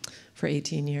 and for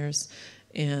 18 years,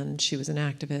 and she was an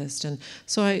activist. And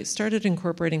so I started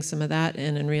incorporating some of that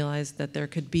in and realized that there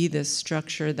could be this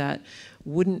structure that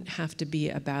wouldn't have to be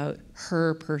about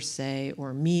her per se,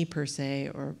 or me per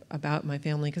se, or about my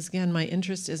family, because again, my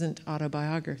interest isn't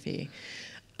autobiography.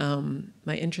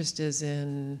 My interest is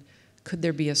in, could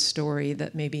there be a story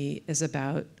that maybe is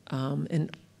about an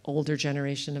older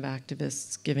generation of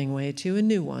activists giving way to a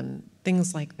new one,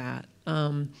 things like that.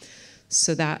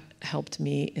 So that helped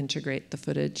me integrate the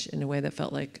footage in a way that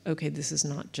felt like, okay, this is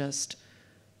not just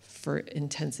for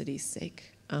intensity's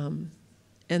sake. I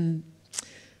don't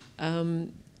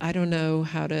know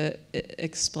how to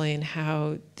explain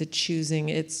how the choosing,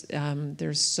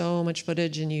 there's so much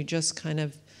footage, and you just kind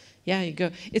of, yeah, you go.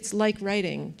 It's like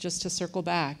writing, just to circle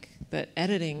back, that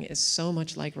editing is so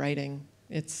much like writing.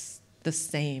 It's the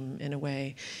same in a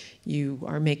way. You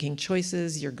are making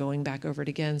choices, you're going back over it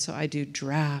again. So I do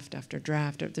draft after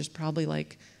draft. There's probably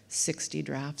like 60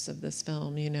 drafts of this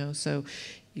film, so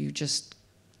you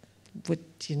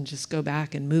can just go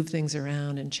back and move things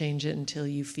around and change it until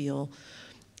you feel,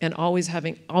 and always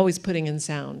putting in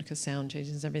sound, because sound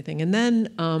changes everything. And then,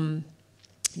 and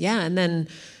then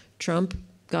Trump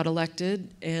got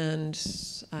elected, and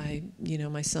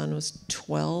my son was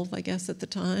 12, I guess, at the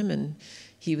time, and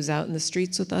he was out in the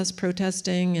streets with us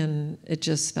protesting, and it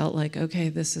just felt like, okay,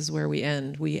 this is where we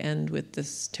end. We end with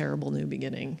this terrible new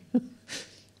beginning.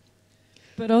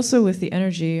 But also with the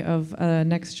energy of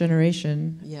next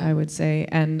generation, yeah. I would say.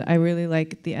 And I really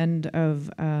like at the end of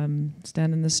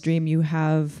Stand in the Stream, you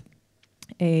have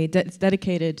it's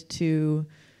dedicated to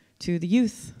the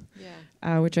youth,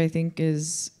 yeah. Which I think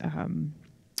is,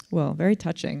 very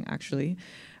touching, actually.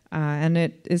 And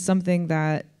it is something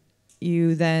that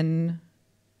you then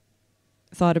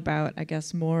thought about, I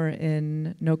guess, more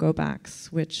in No Go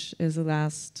Backs, which is the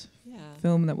last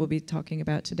film that we'll be talking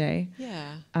about today.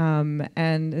 Yeah.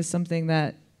 And is something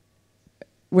that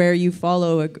where you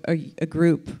follow a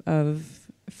group of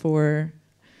 4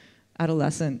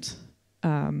 adolescent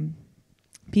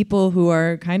people who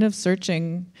are kind of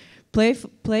searching,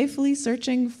 playfully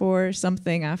searching for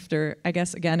something after, I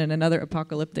guess, again, in another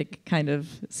apocalyptic kind of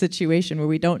situation where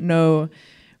we don't know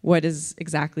what is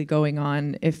exactly going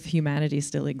on, if humanity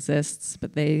still exists,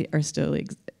 but they still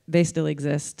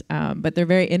exist, but they're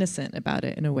very innocent about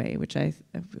it in a way, which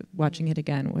watching it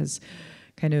again was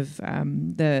kind of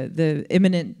the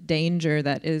imminent danger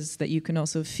that you can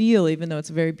also feel, even though it's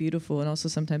a very beautiful and also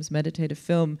sometimes meditative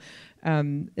film,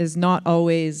 is not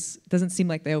always, doesn't seem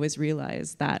like they always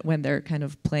realize that when they're kind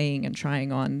of playing and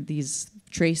trying on these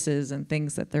traces and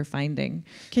things that they're finding.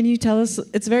 Can you tell us,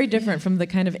 it's very different from the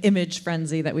kind of image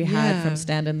frenzy that we had from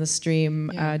Stand in the Stream,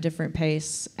 different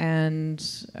pace, and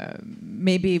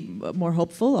maybe more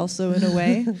hopeful also in a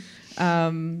way.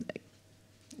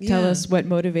 Tell us what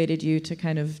motivated you to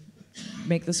kind of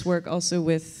make this work also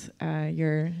with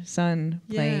your son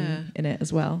playing in it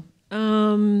as well.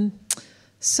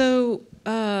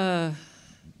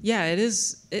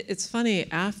 It's funny,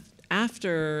 as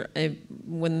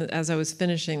I was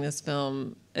finishing this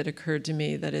film, it occurred to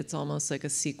me that it's almost like a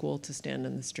sequel to Stand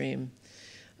in the Stream.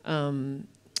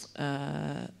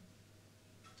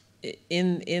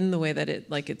 In the way that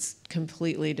it's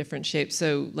completely different shape.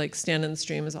 So like Stand in the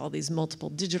Stream is all these multiple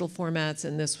digital formats,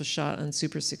 and this was shot on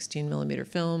super 16mm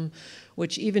film,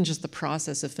 which even just the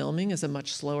process of filming is a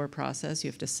much slower process. You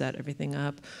have to set everything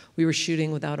up. We were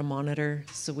shooting without a monitor,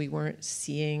 so we weren't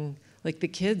seeing, like the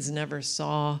kids never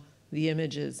saw the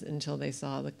images until they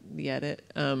saw the edit,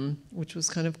 which was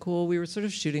kind of cool. We were sort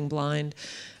of shooting blind.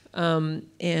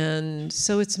 And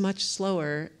so it's much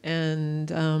slower,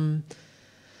 and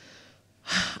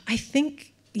I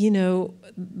think, the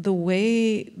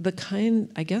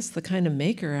kind of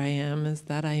maker I am is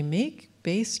that I make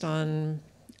based on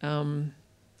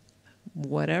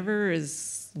whatever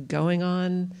is going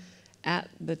on at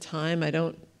the time. I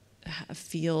don't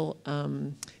feel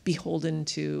beholden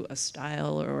to a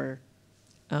style or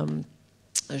a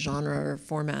genre or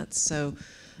formats. So,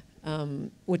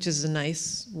 which is a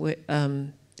nice,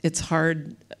 it's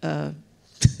hard,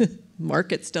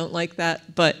 markets don't like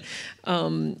that, but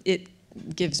it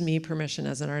gives me permission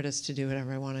as an artist to do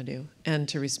whatever I want to do and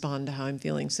to respond to how I'm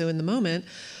feeling. So in the moment,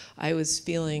 I was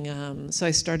feeling, so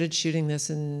I started shooting this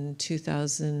in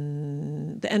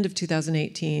the end of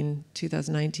 2018,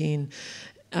 2019,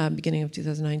 beginning of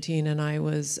 2019, and I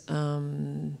was,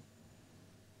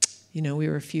 we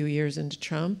were a few years into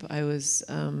Trump. I was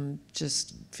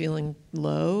just feeling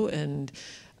low, and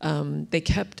they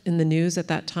kept, in the news at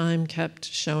that time, kept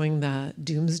showing the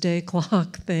doomsday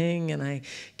clock thing, and I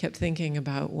kept thinking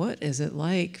about what is it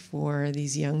like for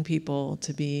these young people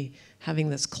to be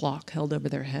having this clock held over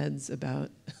their heads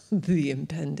about the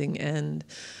impending end.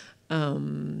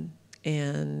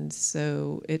 And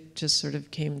so it just sort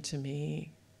of came to me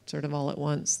sort of all at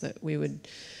once that we would,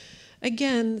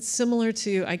 again, similar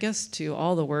to, I guess, to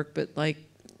all the work, but like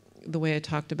the way I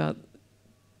talked about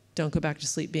Don't Go Back to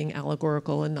Sleep being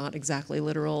allegorical and not exactly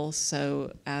literal.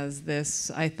 So as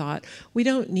this, I thought, we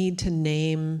don't need to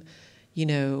name,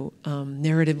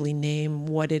 narratively name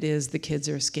what it is the kids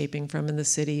are escaping from in the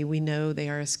city. We know they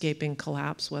are escaping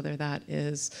collapse, whether that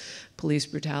is police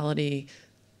brutality,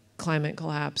 climate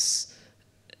collapse,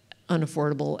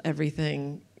 unaffordable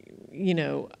everything,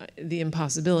 the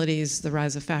impossibilities, the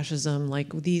rise of fascism,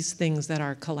 like these things that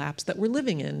are collapse that we're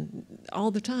living in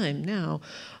all the time now.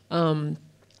 And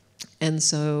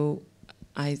so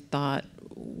I thought,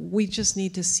 we just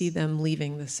need to see them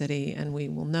leaving the city, and we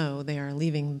will know they are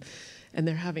leaving, and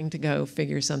they're having to go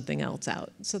figure something else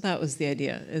out. So that was the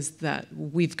idea, is that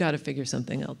we've got to figure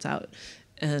something else out.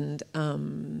 And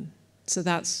so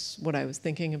that's what I was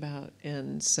thinking about.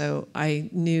 And so I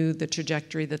knew the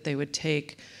trajectory that they would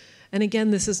take. And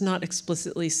again, this is not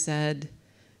explicitly said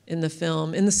in the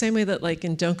film, in the same way that like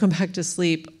in Don't Come Back to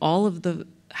Sleep, all of the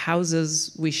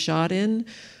houses we shot in,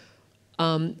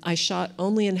 I shot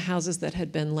only in houses that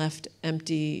had been left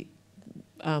empty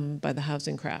by the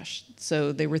housing crash.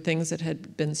 So they were things that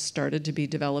had been started to be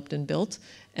developed and built,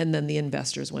 and then the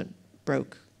investors went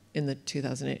broke in the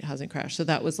 2008 housing crash. So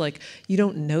that was like, you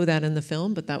don't know that in the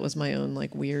film, but that was my own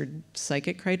like weird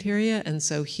psychic criteria. And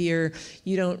so here,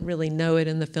 you don't really know it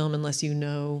in the film unless you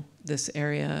know this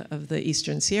area of the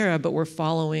Eastern Sierra, but we're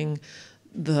following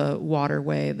the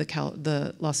waterway,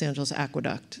 the Los Angeles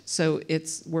aqueduct. So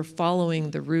we're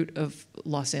following the route of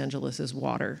Los Angeles's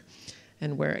water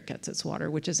and where it gets its water,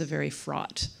 which is a very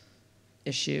fraught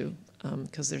issue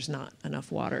because there's not enough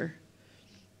water.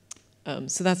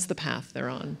 So that's the path they're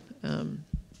on.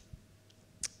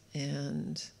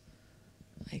 And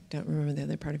I don't remember the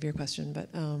other part of your question, but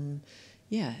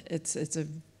yeah, it's a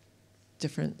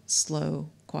different, slow,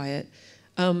 quiet.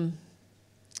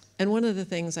 And one of the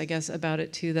things, I guess, about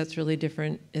it too that's really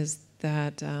different is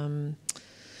that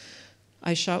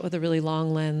I shot with a really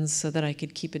long lens so that I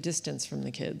could keep a distance from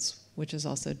the kids, which is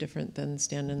also different than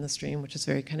Stand in the Stream, which is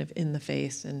very kind of in the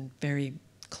face and very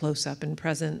close up and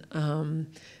present,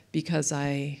 because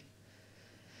I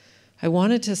I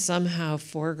wanted to somehow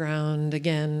foreground,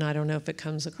 again, I don't know if it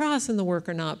comes across in the work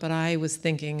or not, but I was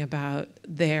thinking about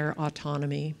their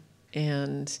autonomy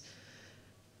and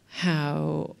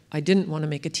how I didn't want to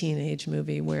make a teenage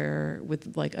movie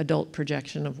with like adult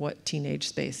projection of what teenage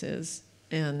space is,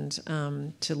 and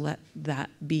to let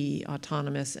that be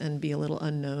autonomous and be a little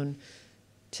unknown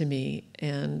to me,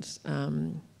 and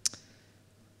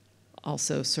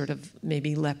also sort of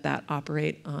maybe let that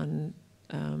operate on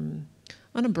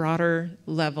a broader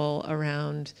level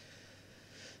around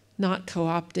not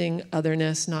co-opting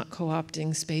otherness, not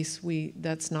co-opting space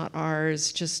that's not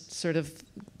ours, just sort of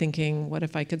thinking, what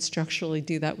if I could structurally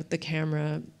do that with the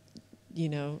camera, you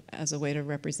know, as a way to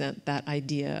represent that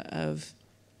idea of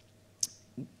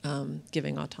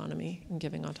giving autonomy and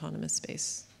giving autonomous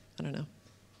space. I don't know.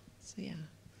 So yeah.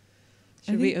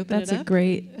 Should we open it up? That's a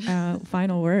great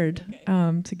final word,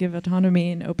 Okay. to give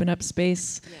autonomy and open up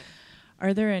space. Yeah.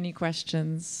 Are there any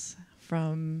questions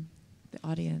from the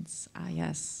audience?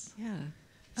 Yes. Yeah.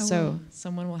 So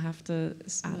someone will have to.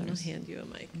 I'll There's hand you a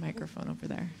mic. a microphone over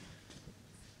there.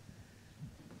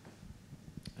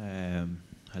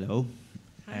 Hello.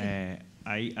 Hi.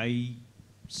 I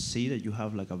see that you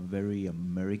have like a very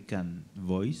American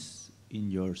voice in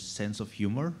your sense of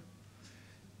humor,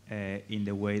 in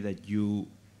the way that you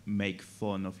make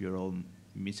fun of your own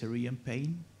misery and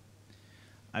pain.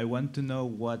 I want to know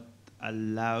what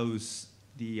allows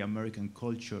the American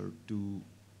culture to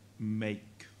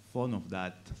make fun of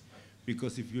that,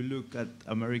 because if you look at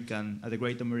the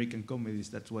great American comedies,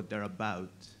 that's what they're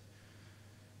about.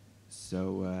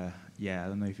 So yeah, I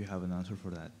don't know if you have an answer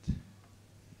for that.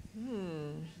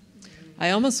 I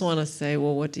almost want to say,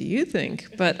 well, what do you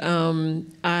think? But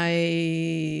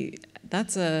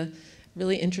that's a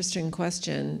really interesting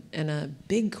question and a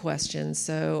big question.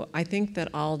 So I think that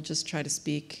I'll just try to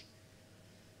speak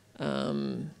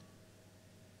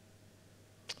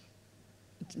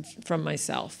from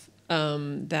myself,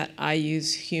 that I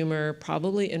use humor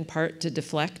probably in part to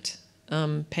deflect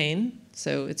pain.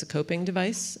 So it's a coping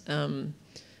device.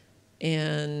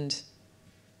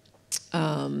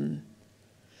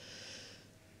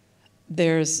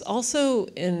 There's also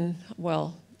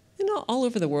all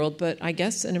over the world, but I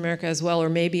guess in America as well, or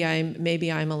maybe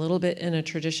I'm a little bit in a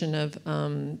tradition of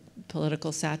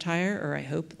political satire, or I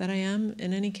hope that I am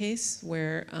in any case,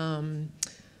 where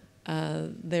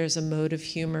there's a mode of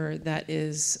humor that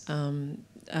is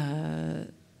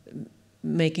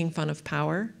making fun of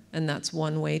power, and that's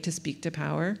one way to speak to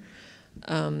power,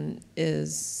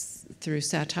 is through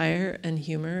satire and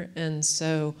humor. And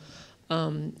so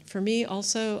for me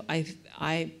also,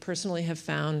 I personally have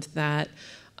found that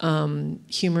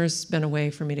humor's been a way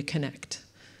for me to connect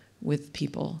with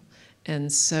people.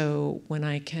 And so when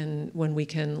we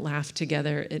can laugh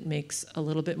together, it makes a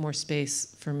little bit more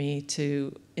space for me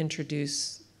to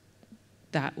introduce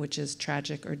that which is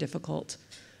tragic or difficult,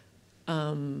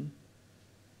 and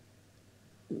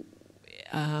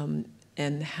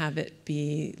have it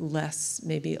be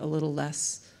maybe a little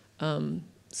less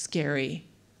scary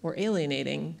or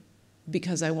alienating,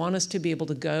 because I want us to be able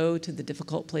to go to the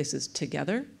difficult places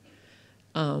together.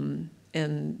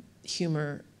 And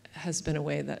humor has been a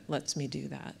way that lets me do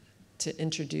that, to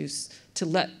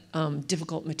let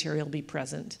difficult material be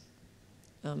present.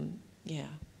 Yeah.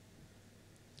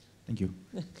 Thank you.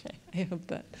 Okay, I hope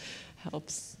that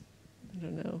helps. I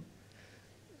don't know.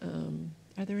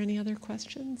 Are there any other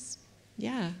questions?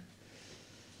 Yeah.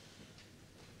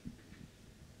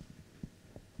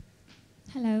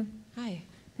 Hello. Hi.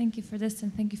 Thank you for this,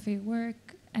 and thank you for your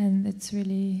work. And it's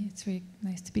really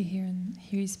nice to be here and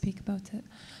hear you speak about it.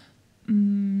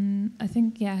 I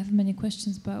think, I have many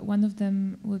questions, but one of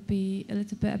them would be a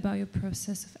little bit about your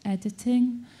process of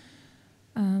editing.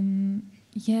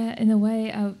 In a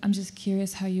way, I'm just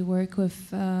curious how you work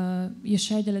with, you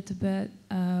shared a little bit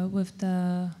with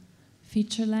the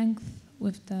feature length,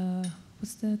 with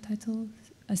what's the title?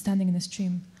 Standing in the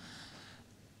Stream.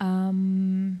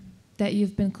 That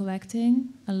you've been collecting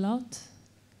a lot,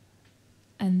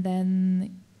 and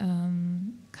then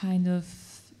kind of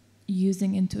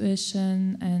using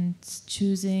intuition and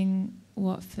choosing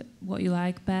what you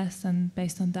like best, and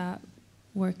based on that,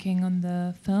 working on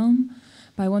the film.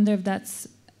 But I wonder if that's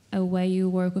a way you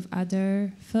work with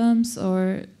other films,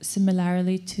 or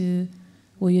similarly to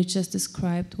what you just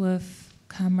described with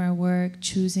camera work,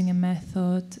 choosing a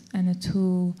method and a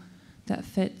tool that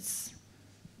fits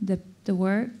the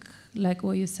work, like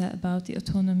what you said about the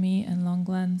autonomy and long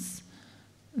lens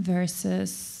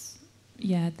versus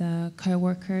the car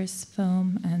workers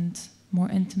film and more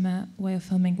intimate way of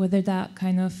filming, whether that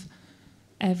kind of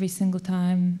every single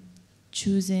time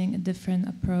choosing a different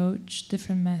approach,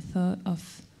 different method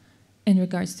of in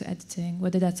regards to editing,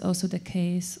 whether that's also the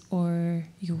case or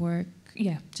you work,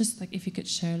 yeah, just like if you could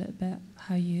share a little bit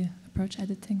how you approach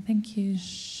editing. Thank you.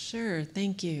 Sure,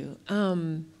 thank you.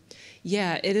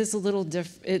 Yeah, it is a little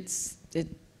different.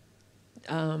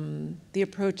 The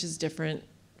approach is different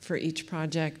for each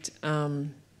project.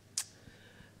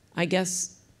 I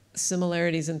guess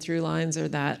similarities and through lines are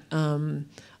that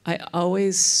I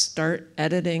always start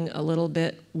editing a little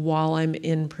bit while I'm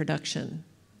in production.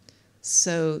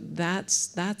 So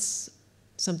that's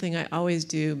something I always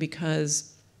do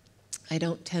because I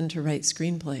don't tend to write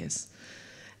screenplays.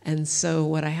 And so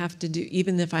what I have to do,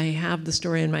 even if I have the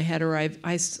story in my head, or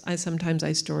I sometimes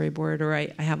I storyboard, or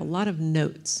I have a lot of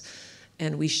notes,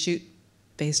 and we shoot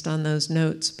based on those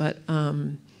notes, but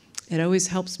it always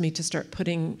helps me to start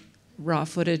putting raw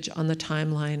footage on the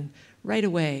timeline right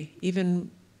away.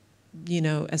 Even, you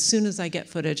know, as soon as I get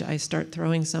footage, I start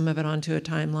throwing some of it onto a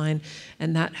timeline,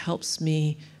 and that helps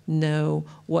me know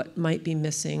what might be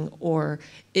missing, or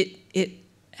it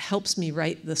helps me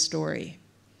write the story.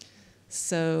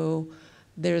 So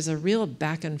there's a real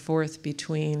back and forth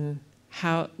between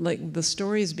how, like, the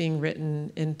story is being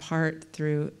written in part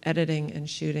through editing and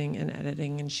shooting and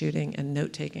editing and shooting and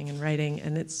note-taking and writing,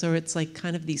 and it's like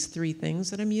kind of these three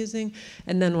things that I'm using.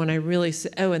 And then when I really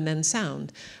and then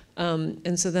sound.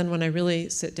 And so then when I really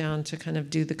sit down to kind of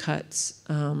do the cuts,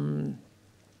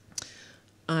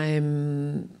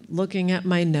 I'm looking at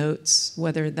my notes,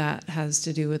 whether that has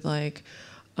to do with like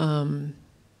the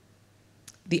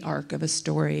arc of a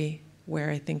story,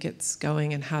 where I think it's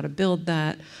going and how to build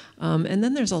that. And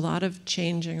then there's a lot of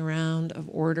changing around of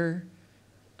order.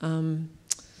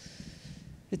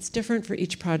 It's different for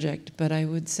each project, but I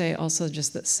would say also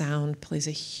just that sound plays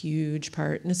a huge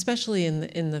part, and especially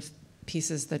in the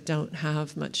pieces that don't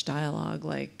have much dialogue,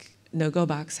 like No Go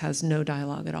Box has no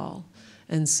dialogue at all.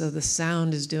 And so the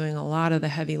sound is doing a lot of the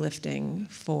heavy lifting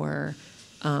for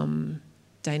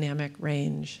dynamic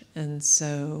range. And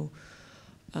so,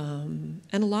 and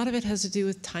a lot of it has to do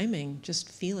with timing, just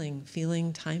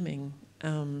feeling timing.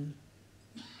 And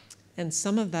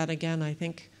some of that, again, I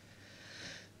think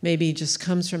maybe just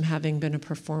comes from having been a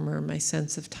performer, my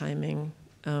sense of timing.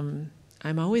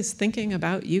 I'm always thinking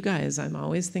about you guys. I'm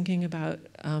always thinking about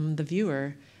the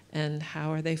viewer and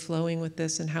how are they flowing with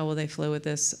this and how will they flow with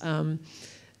this.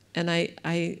 And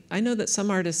I know that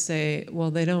some artists say,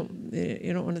 well, you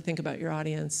don't want to think about your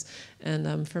audience.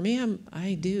 And for me,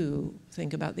 I do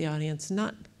think about the audience,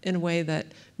 not in a way that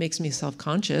makes me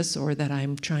self-conscious or that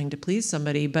I'm trying to please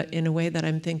somebody, but in a way that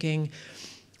I'm thinking,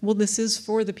 well, this is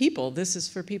for the people. This is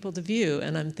for people to view.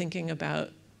 And I'm thinking about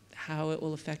how it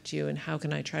will affect you and how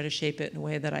can I try to shape it in a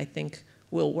way that I think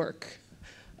will work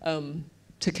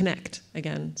to connect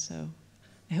again. So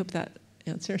I hope that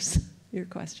answers your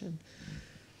question.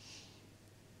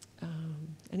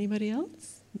 Anybody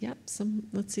else? Yep,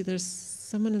 let's see, there's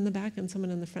someone in the back and someone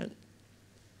in the front.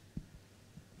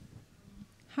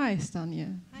 Hi,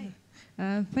 Stanya. Hi.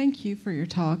 Thank you for your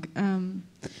talk.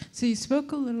 So you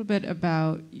spoke a little bit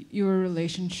about your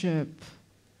relationship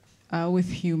with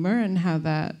humor and how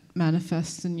that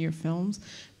manifests in your films,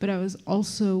 but I was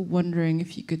also wondering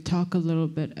if you could talk a little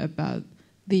bit about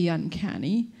the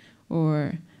uncanny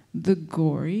or the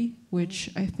gory, which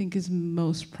I think is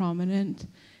most prominent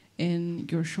in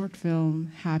your short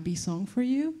film, Happy Song for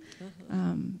You.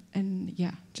 And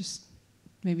yeah, just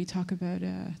maybe talk about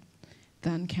the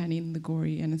uncanny and the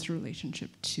gory and its relationship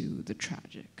to the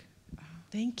tragic.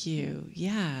 Thank you.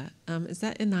 Yeah. Is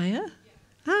that Inaya?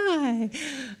 Yeah. Hi.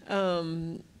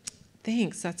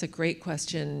 Thanks. That's a great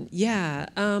question. Yeah.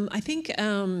 I think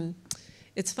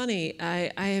it's funny.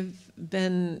 I've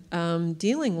been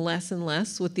dealing less and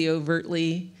less with the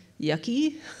overtly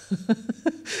yucky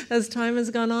as time has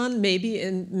gone on.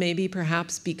 Maybe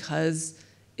perhaps because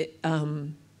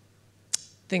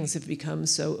things have become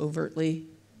so overtly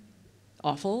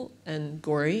awful and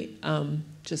gory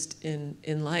just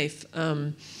in life.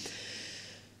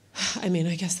 I mean,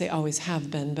 I guess they always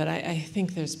have been, but I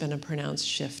think there's been a pronounced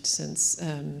shift since,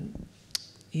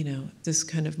 this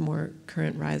kind of more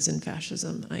current rise in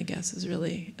fascism, I guess, is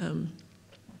really,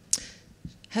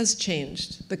 has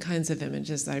changed the kinds of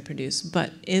images that I produce.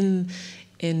 But in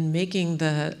making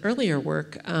the earlier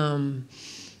work,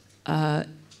 I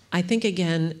think,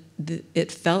 again,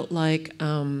 it felt like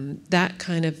that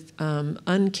kind of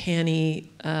uncanny,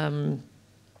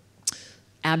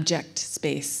 abject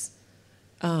space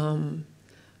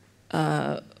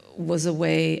was a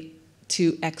way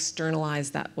to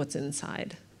externalize what's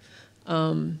inside.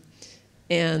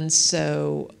 And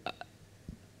so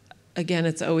again,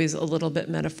 it's always a little bit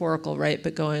metaphorical, right?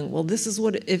 But going, well, this is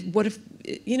what if,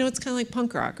 you know, it's kind of like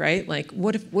punk rock, right? Like,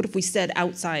 what if we said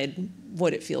outside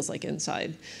what it feels like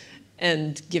inside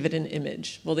and give it an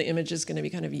image? Well, the image is going to be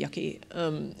kind of yucky.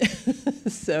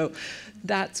 So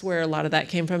that's where a lot of that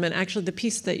came from. And actually, the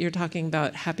piece that you're talking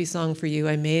about, Happy Song for You,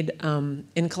 I made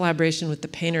in collaboration with the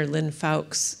painter Llyn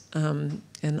Foulkes. And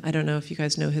I don't know if you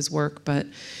guys know his work, but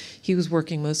he was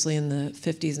working mostly in the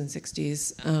 50s and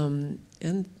 60s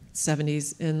and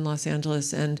 70s in Los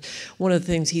Angeles. And one of the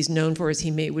things he's known for is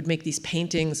he would make these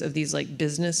paintings of these like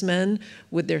businessmen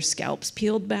with their scalps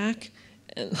peeled back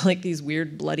and like these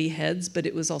weird bloody heads, but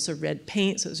it was also red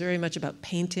paint, so it was very much about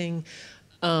painting.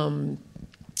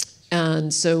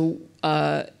 And so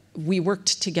we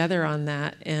worked together on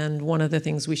that, and one of the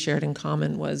things we shared in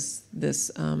common was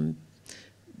this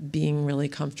being really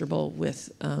comfortable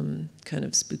with kind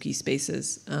of spooky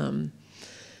spaces.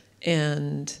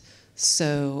 And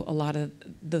so a lot of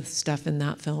the stuff in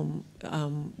that film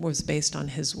was based on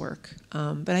his work.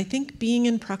 But I think being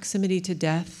in proximity to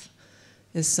death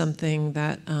is something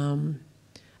that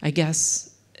I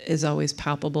guess is always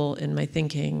palpable in my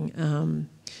thinking.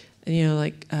 You know,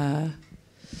 like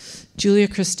Julia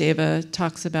Kristeva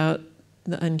talks about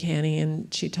the uncanny,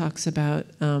 and she talks about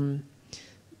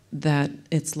that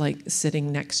it's like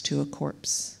sitting next to a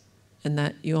corpse, and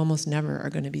that you almost never are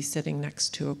going to be sitting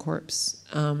next to a corpse.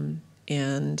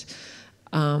 And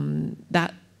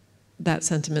that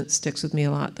sentiment sticks with me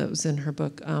a lot. That was in her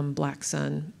book, Black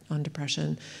Sun, on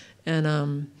depression. And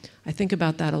I think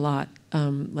about that a lot,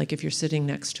 like if you're sitting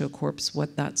next to a corpse,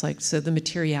 what that's like. So the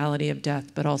materiality of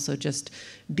death, but also just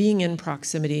being in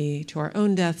proximity to our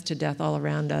own death, to death all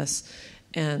around us,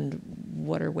 and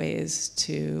what are ways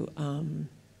to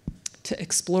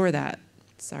explore that.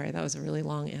 Sorry, that was a really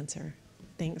long answer.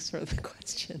 Thanks for the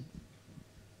question.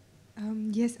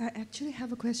 Yes, I actually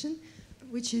have a question,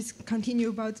 which is continue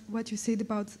about what you said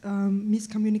about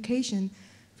miscommunication.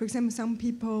 For example, some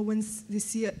people, when they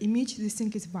see an image, they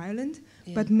think it's violent,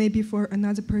 yeah. But maybe for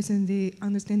another person, they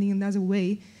understand in another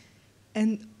way.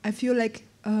 And I feel like,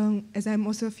 as I'm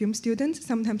also a film student,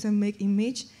 sometimes I make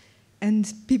image,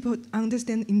 and people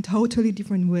understand in totally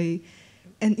different way.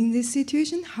 And in this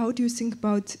situation, how do you think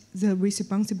about the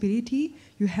responsibility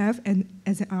you have and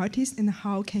as an artist, and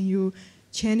how can you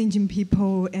challenging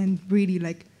people and really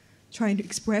like trying to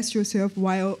express yourself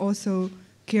while also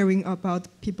caring about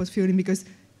people's feeling, because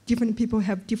different people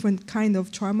have different kind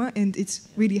of trauma and it's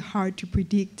really hard to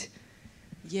predict.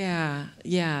 Yeah,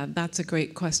 that's a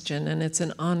great question, and it's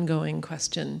an ongoing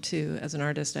question too. As an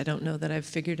artist, I don't know that I've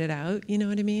figured it out, you know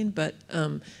what I mean? But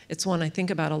it's one I think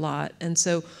about a lot. And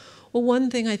so, well, one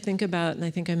thing I think about, and I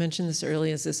think I mentioned this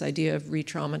earlier, is this idea of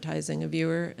re-traumatizing a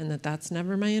viewer, and that's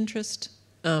never my interest.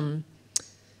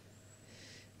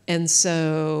 And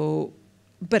so,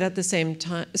 but at the same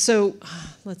time, so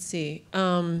let's see.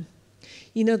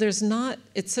 You know,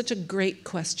 it's such a great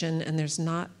question, and there's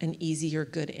not an easy or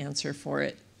good answer for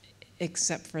it,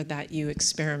 except for that you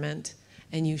experiment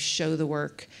and you show the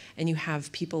work and you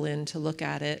have people in to look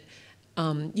at it.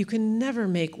 You can never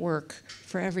make work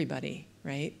for everybody,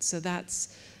 right? So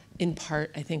that's in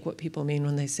part, I think, what people mean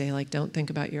when they say, like, don't think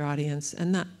about your audience.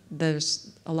 And that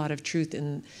there's a lot of truth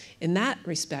in that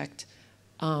respect.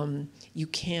 You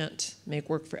can't make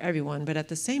work for everyone, but at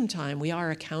the same time, we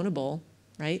are accountable,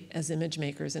 right, as image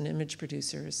makers and image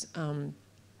producers,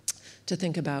 to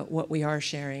think about what we are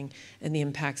sharing and the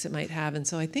impacts it might have. And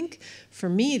so I think, for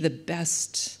me, the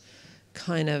best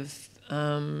kind of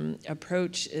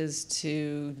approach is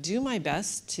to do my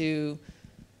best to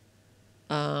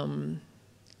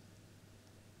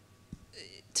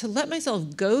let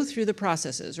myself go through the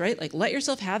processes, right? Like, let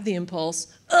yourself have the impulse.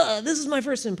 This is my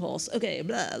first impulse. Okay,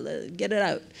 blah, get it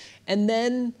out. And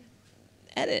then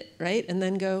edit, right? And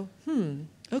then go,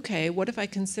 okay, what if I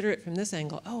consider it from this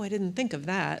angle? Oh, I didn't think of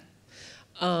that.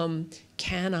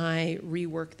 Can I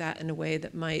rework that in a way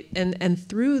that might, and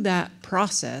through that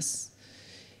process,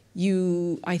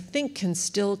 you, I think, can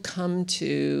still come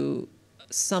to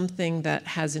something that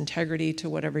has integrity to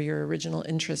whatever your original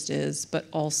interest is, but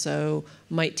also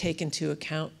might take into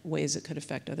account ways it could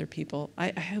affect other people.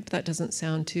 I hope that doesn't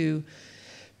sound too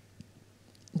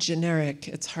generic.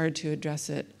 It's hard to address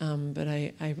it, but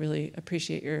I really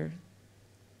appreciate your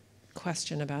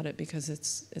question about it, because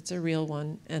it's a real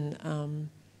one. And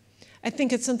I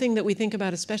think it's something that we think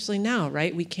about, especially now,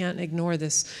 right? We can't ignore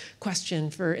this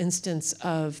question, for instance,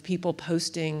 of people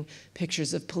posting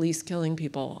pictures of police killing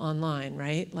people online,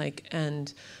 right? Like,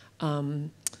 and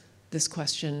this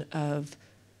question of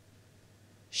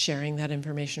sharing that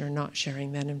information or not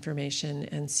sharing that information,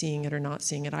 and seeing it or not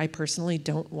seeing it. I personally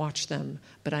don't watch them,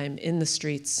 but I'm in the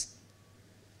streets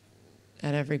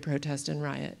at every protest and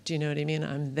riot. Do you know what I mean?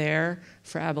 I'm there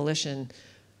for abolition.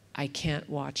 I can't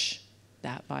watch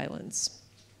that violence.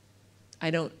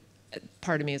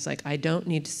 Part of me is like, I don't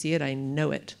need to see it, I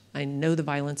know it. I know the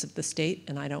violence of the state,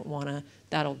 and I don't wanna,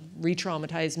 that'll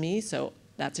re-traumatize me, so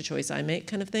that's a choice I make,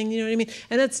 kind of thing, you know what I mean?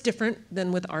 And that's different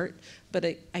than with art, but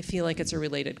I feel like it's a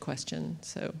related question.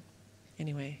 So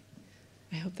anyway,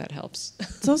 I hope that helps.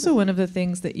 It's also one of the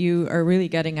things that you are really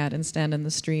getting at in Stand in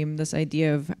the Stream, this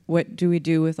idea of what do we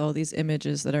do with all these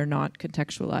images that are not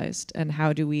contextualized, and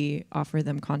how do we offer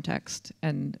them context,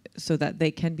 and so that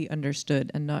they can be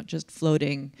understood and not just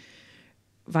floating,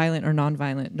 violent or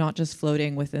non-violent, not just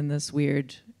floating within this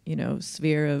weird, you know,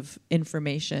 sphere of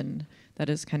information that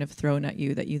is kind of thrown at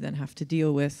you that you then have to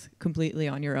deal with completely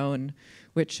on your own,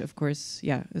 which of course,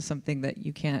 yeah, is something that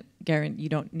you can't guarantee. You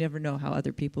don't never know how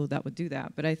other people that would do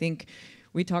that. But I think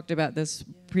we talked about this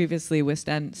previously with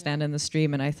Stand in the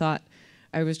Stream, and I thought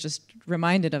I was just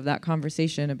reminded of that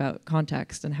conversation about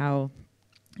context and how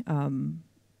Stand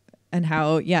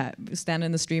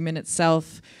in the Stream in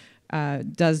itself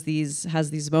has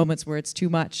these moments where it's too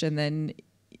much, and then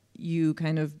you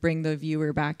kind of bring the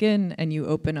viewer back in and you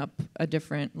open up a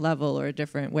different level or a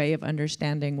different way of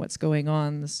understanding what's going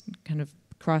on, this kind of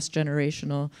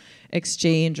cross-generational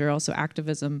exchange or also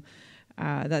activism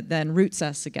that then roots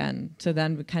us again to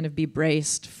then kind of be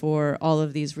braced for all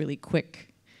of these really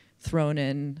quick thrown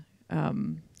in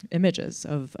images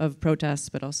of protests,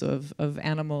 but also of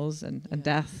animals and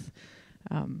death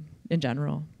in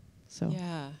general. So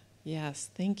yeah, yes,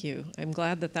 thank you. I'm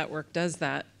glad that work does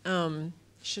that.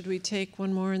 Should we take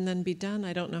one more and then be done?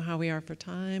 I don't know how we are for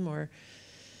time, or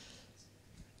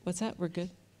what's that? We're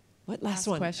good? What? Last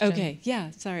one. Question. Okay,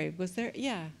 yeah, sorry. Was there?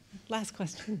 Yeah, last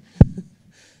question.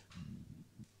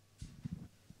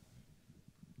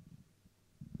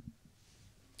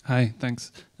 Hi,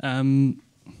 thanks.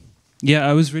 Yeah,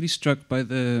 I was really struck by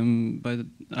the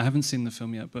I haven't seen the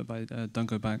film yet, but by Don't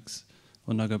Go Backs,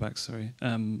 or No Go Backs, sorry.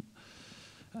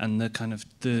 And the kind of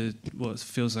what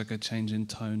feels like a change in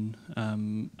tone,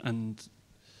 and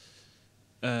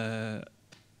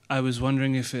I was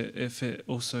wondering if it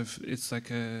also it's like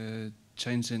a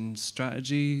change in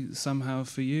strategy somehow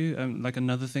for you. Like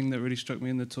another thing that really struck me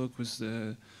in the talk was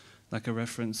like a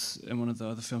reference in one of the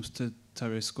other films to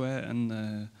Tahrir Square and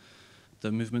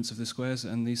the movements of the squares,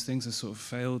 and these things are sort of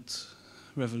failed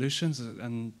revolutions,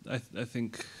 and I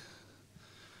think.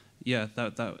 Yeah,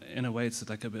 that in a way it's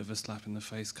like a bit of a slap in the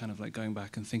face, kind of like going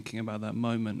back and thinking about that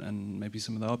moment and maybe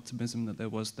some of the optimism that there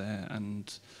was there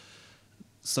and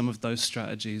some of those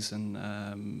strategies and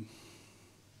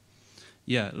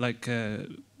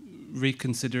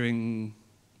reconsidering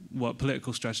what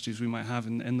political strategies we might have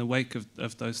in the wake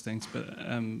of those things. But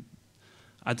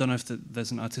I don't know if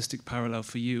there's an artistic parallel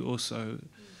for you also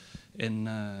in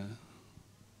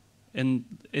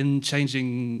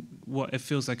changing what it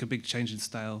feels like a big change in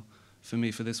style for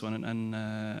me for this one,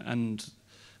 and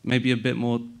maybe a bit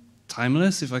more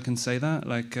timeless, if I can say that.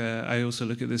 Like I also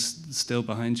look at this still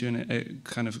behind you, and it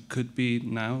kind of could be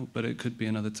now, but it could be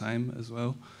another time as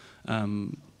well.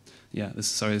 Yeah,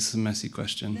 this is a messy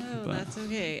question. No, but that's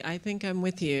okay. I think I'm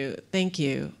with you. Thank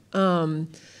you. And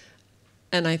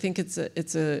I think it's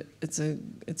a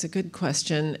good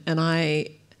question, and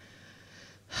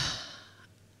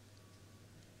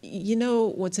you know,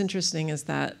 what's interesting is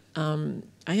that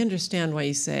I understand why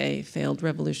you say failed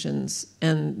revolutions,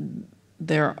 and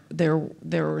there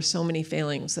were so many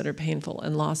failings that are painful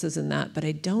and losses in that, but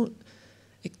I don't,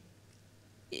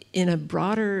 in a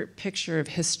broader picture of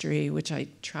history, which I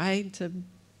try to,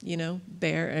 you know,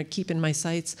 bear and keep in my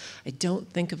sights, I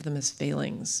don't think of them as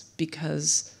failings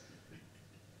because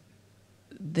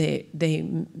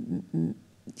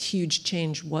huge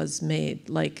change was made,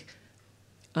 like,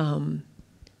 and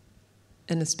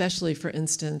especially, for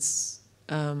instance,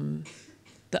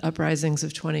 the uprisings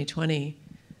of 2020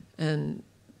 and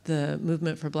the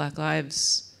movement for Black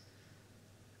Lives,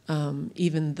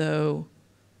 even though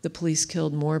the police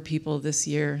killed more people this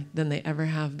year than they ever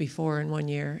have before in 1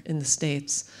 year in the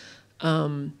States,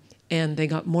 and they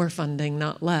got more funding,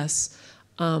 not less,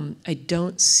 I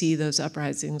don't see those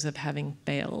uprisings of having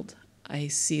failed. I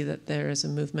see that there is a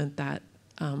movement that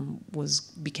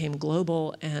became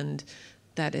global and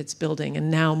that it's building, and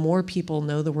now more people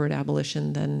know the word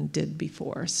abolition than did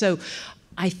before. So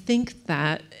I think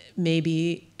that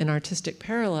maybe an artistic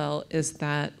parallel is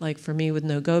that, like for me with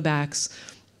No Go Backs,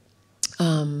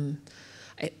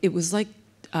 it was like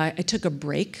I took a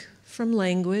break from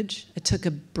language, I took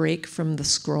a break from the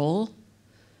scroll,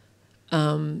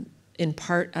 in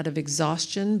part out of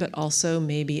exhaustion, but also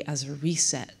maybe as a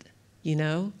reset, you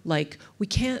know? Like we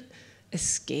can't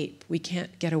escape. We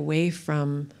can't get away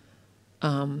from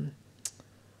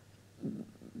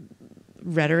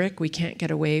rhetoric. We can't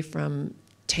get away from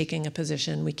taking a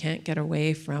position. We can't get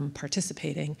away from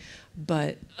participating.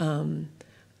 But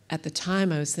at the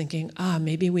time I was thinking,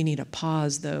 maybe we need a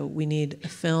pause though. We need a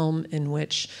film in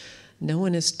which no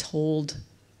one is told,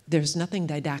 there's nothing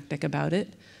didactic about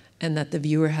it, and that the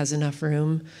viewer has enough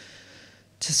room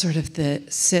to sort of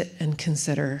sit and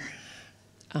consider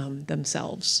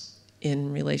themselves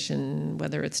in relation,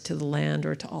 whether it's to the land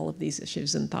or to all of these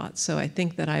issues and thoughts. So I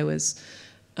think that I was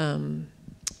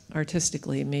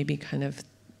artistically maybe kind of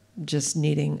just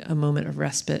needing a moment of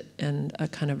respite and a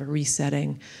kind of a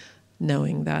resetting,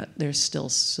 knowing that there's still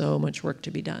so much work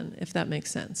to be done, if that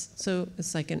makes sense. So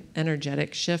it's like an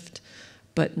energetic shift,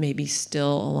 but maybe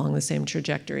still along the same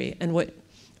trajectory. And what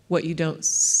you don't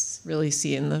really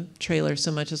see in the trailer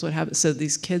so much is what happens. So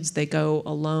these kids, they go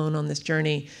alone on this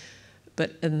journey,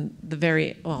 but in the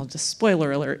very, well, just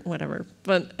spoiler alert, whatever,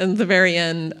 but in the very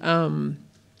end,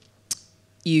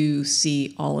 you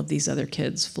see all of these other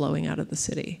kids flowing out of the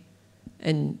city.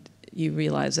 And you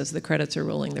realize as the credits are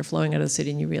rolling, they're flowing out of the city,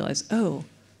 and you realize, oh,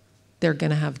 they're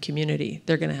gonna have community.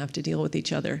 They're gonna have to deal with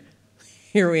each other.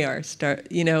 Here we are, so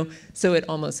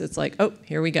it's like, oh,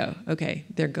 here we go. Okay,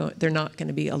 they're not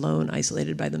gonna be alone,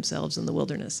 isolated by themselves in the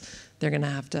wilderness. They're gonna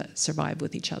have to survive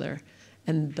with each other.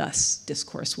 And thus,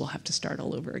 discourse will have to start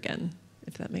all over again,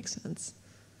 if that makes sense.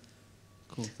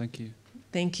 Cool, thank you.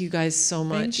 Thank you guys so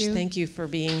much. Thank you for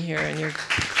being here and your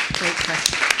great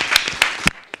questions.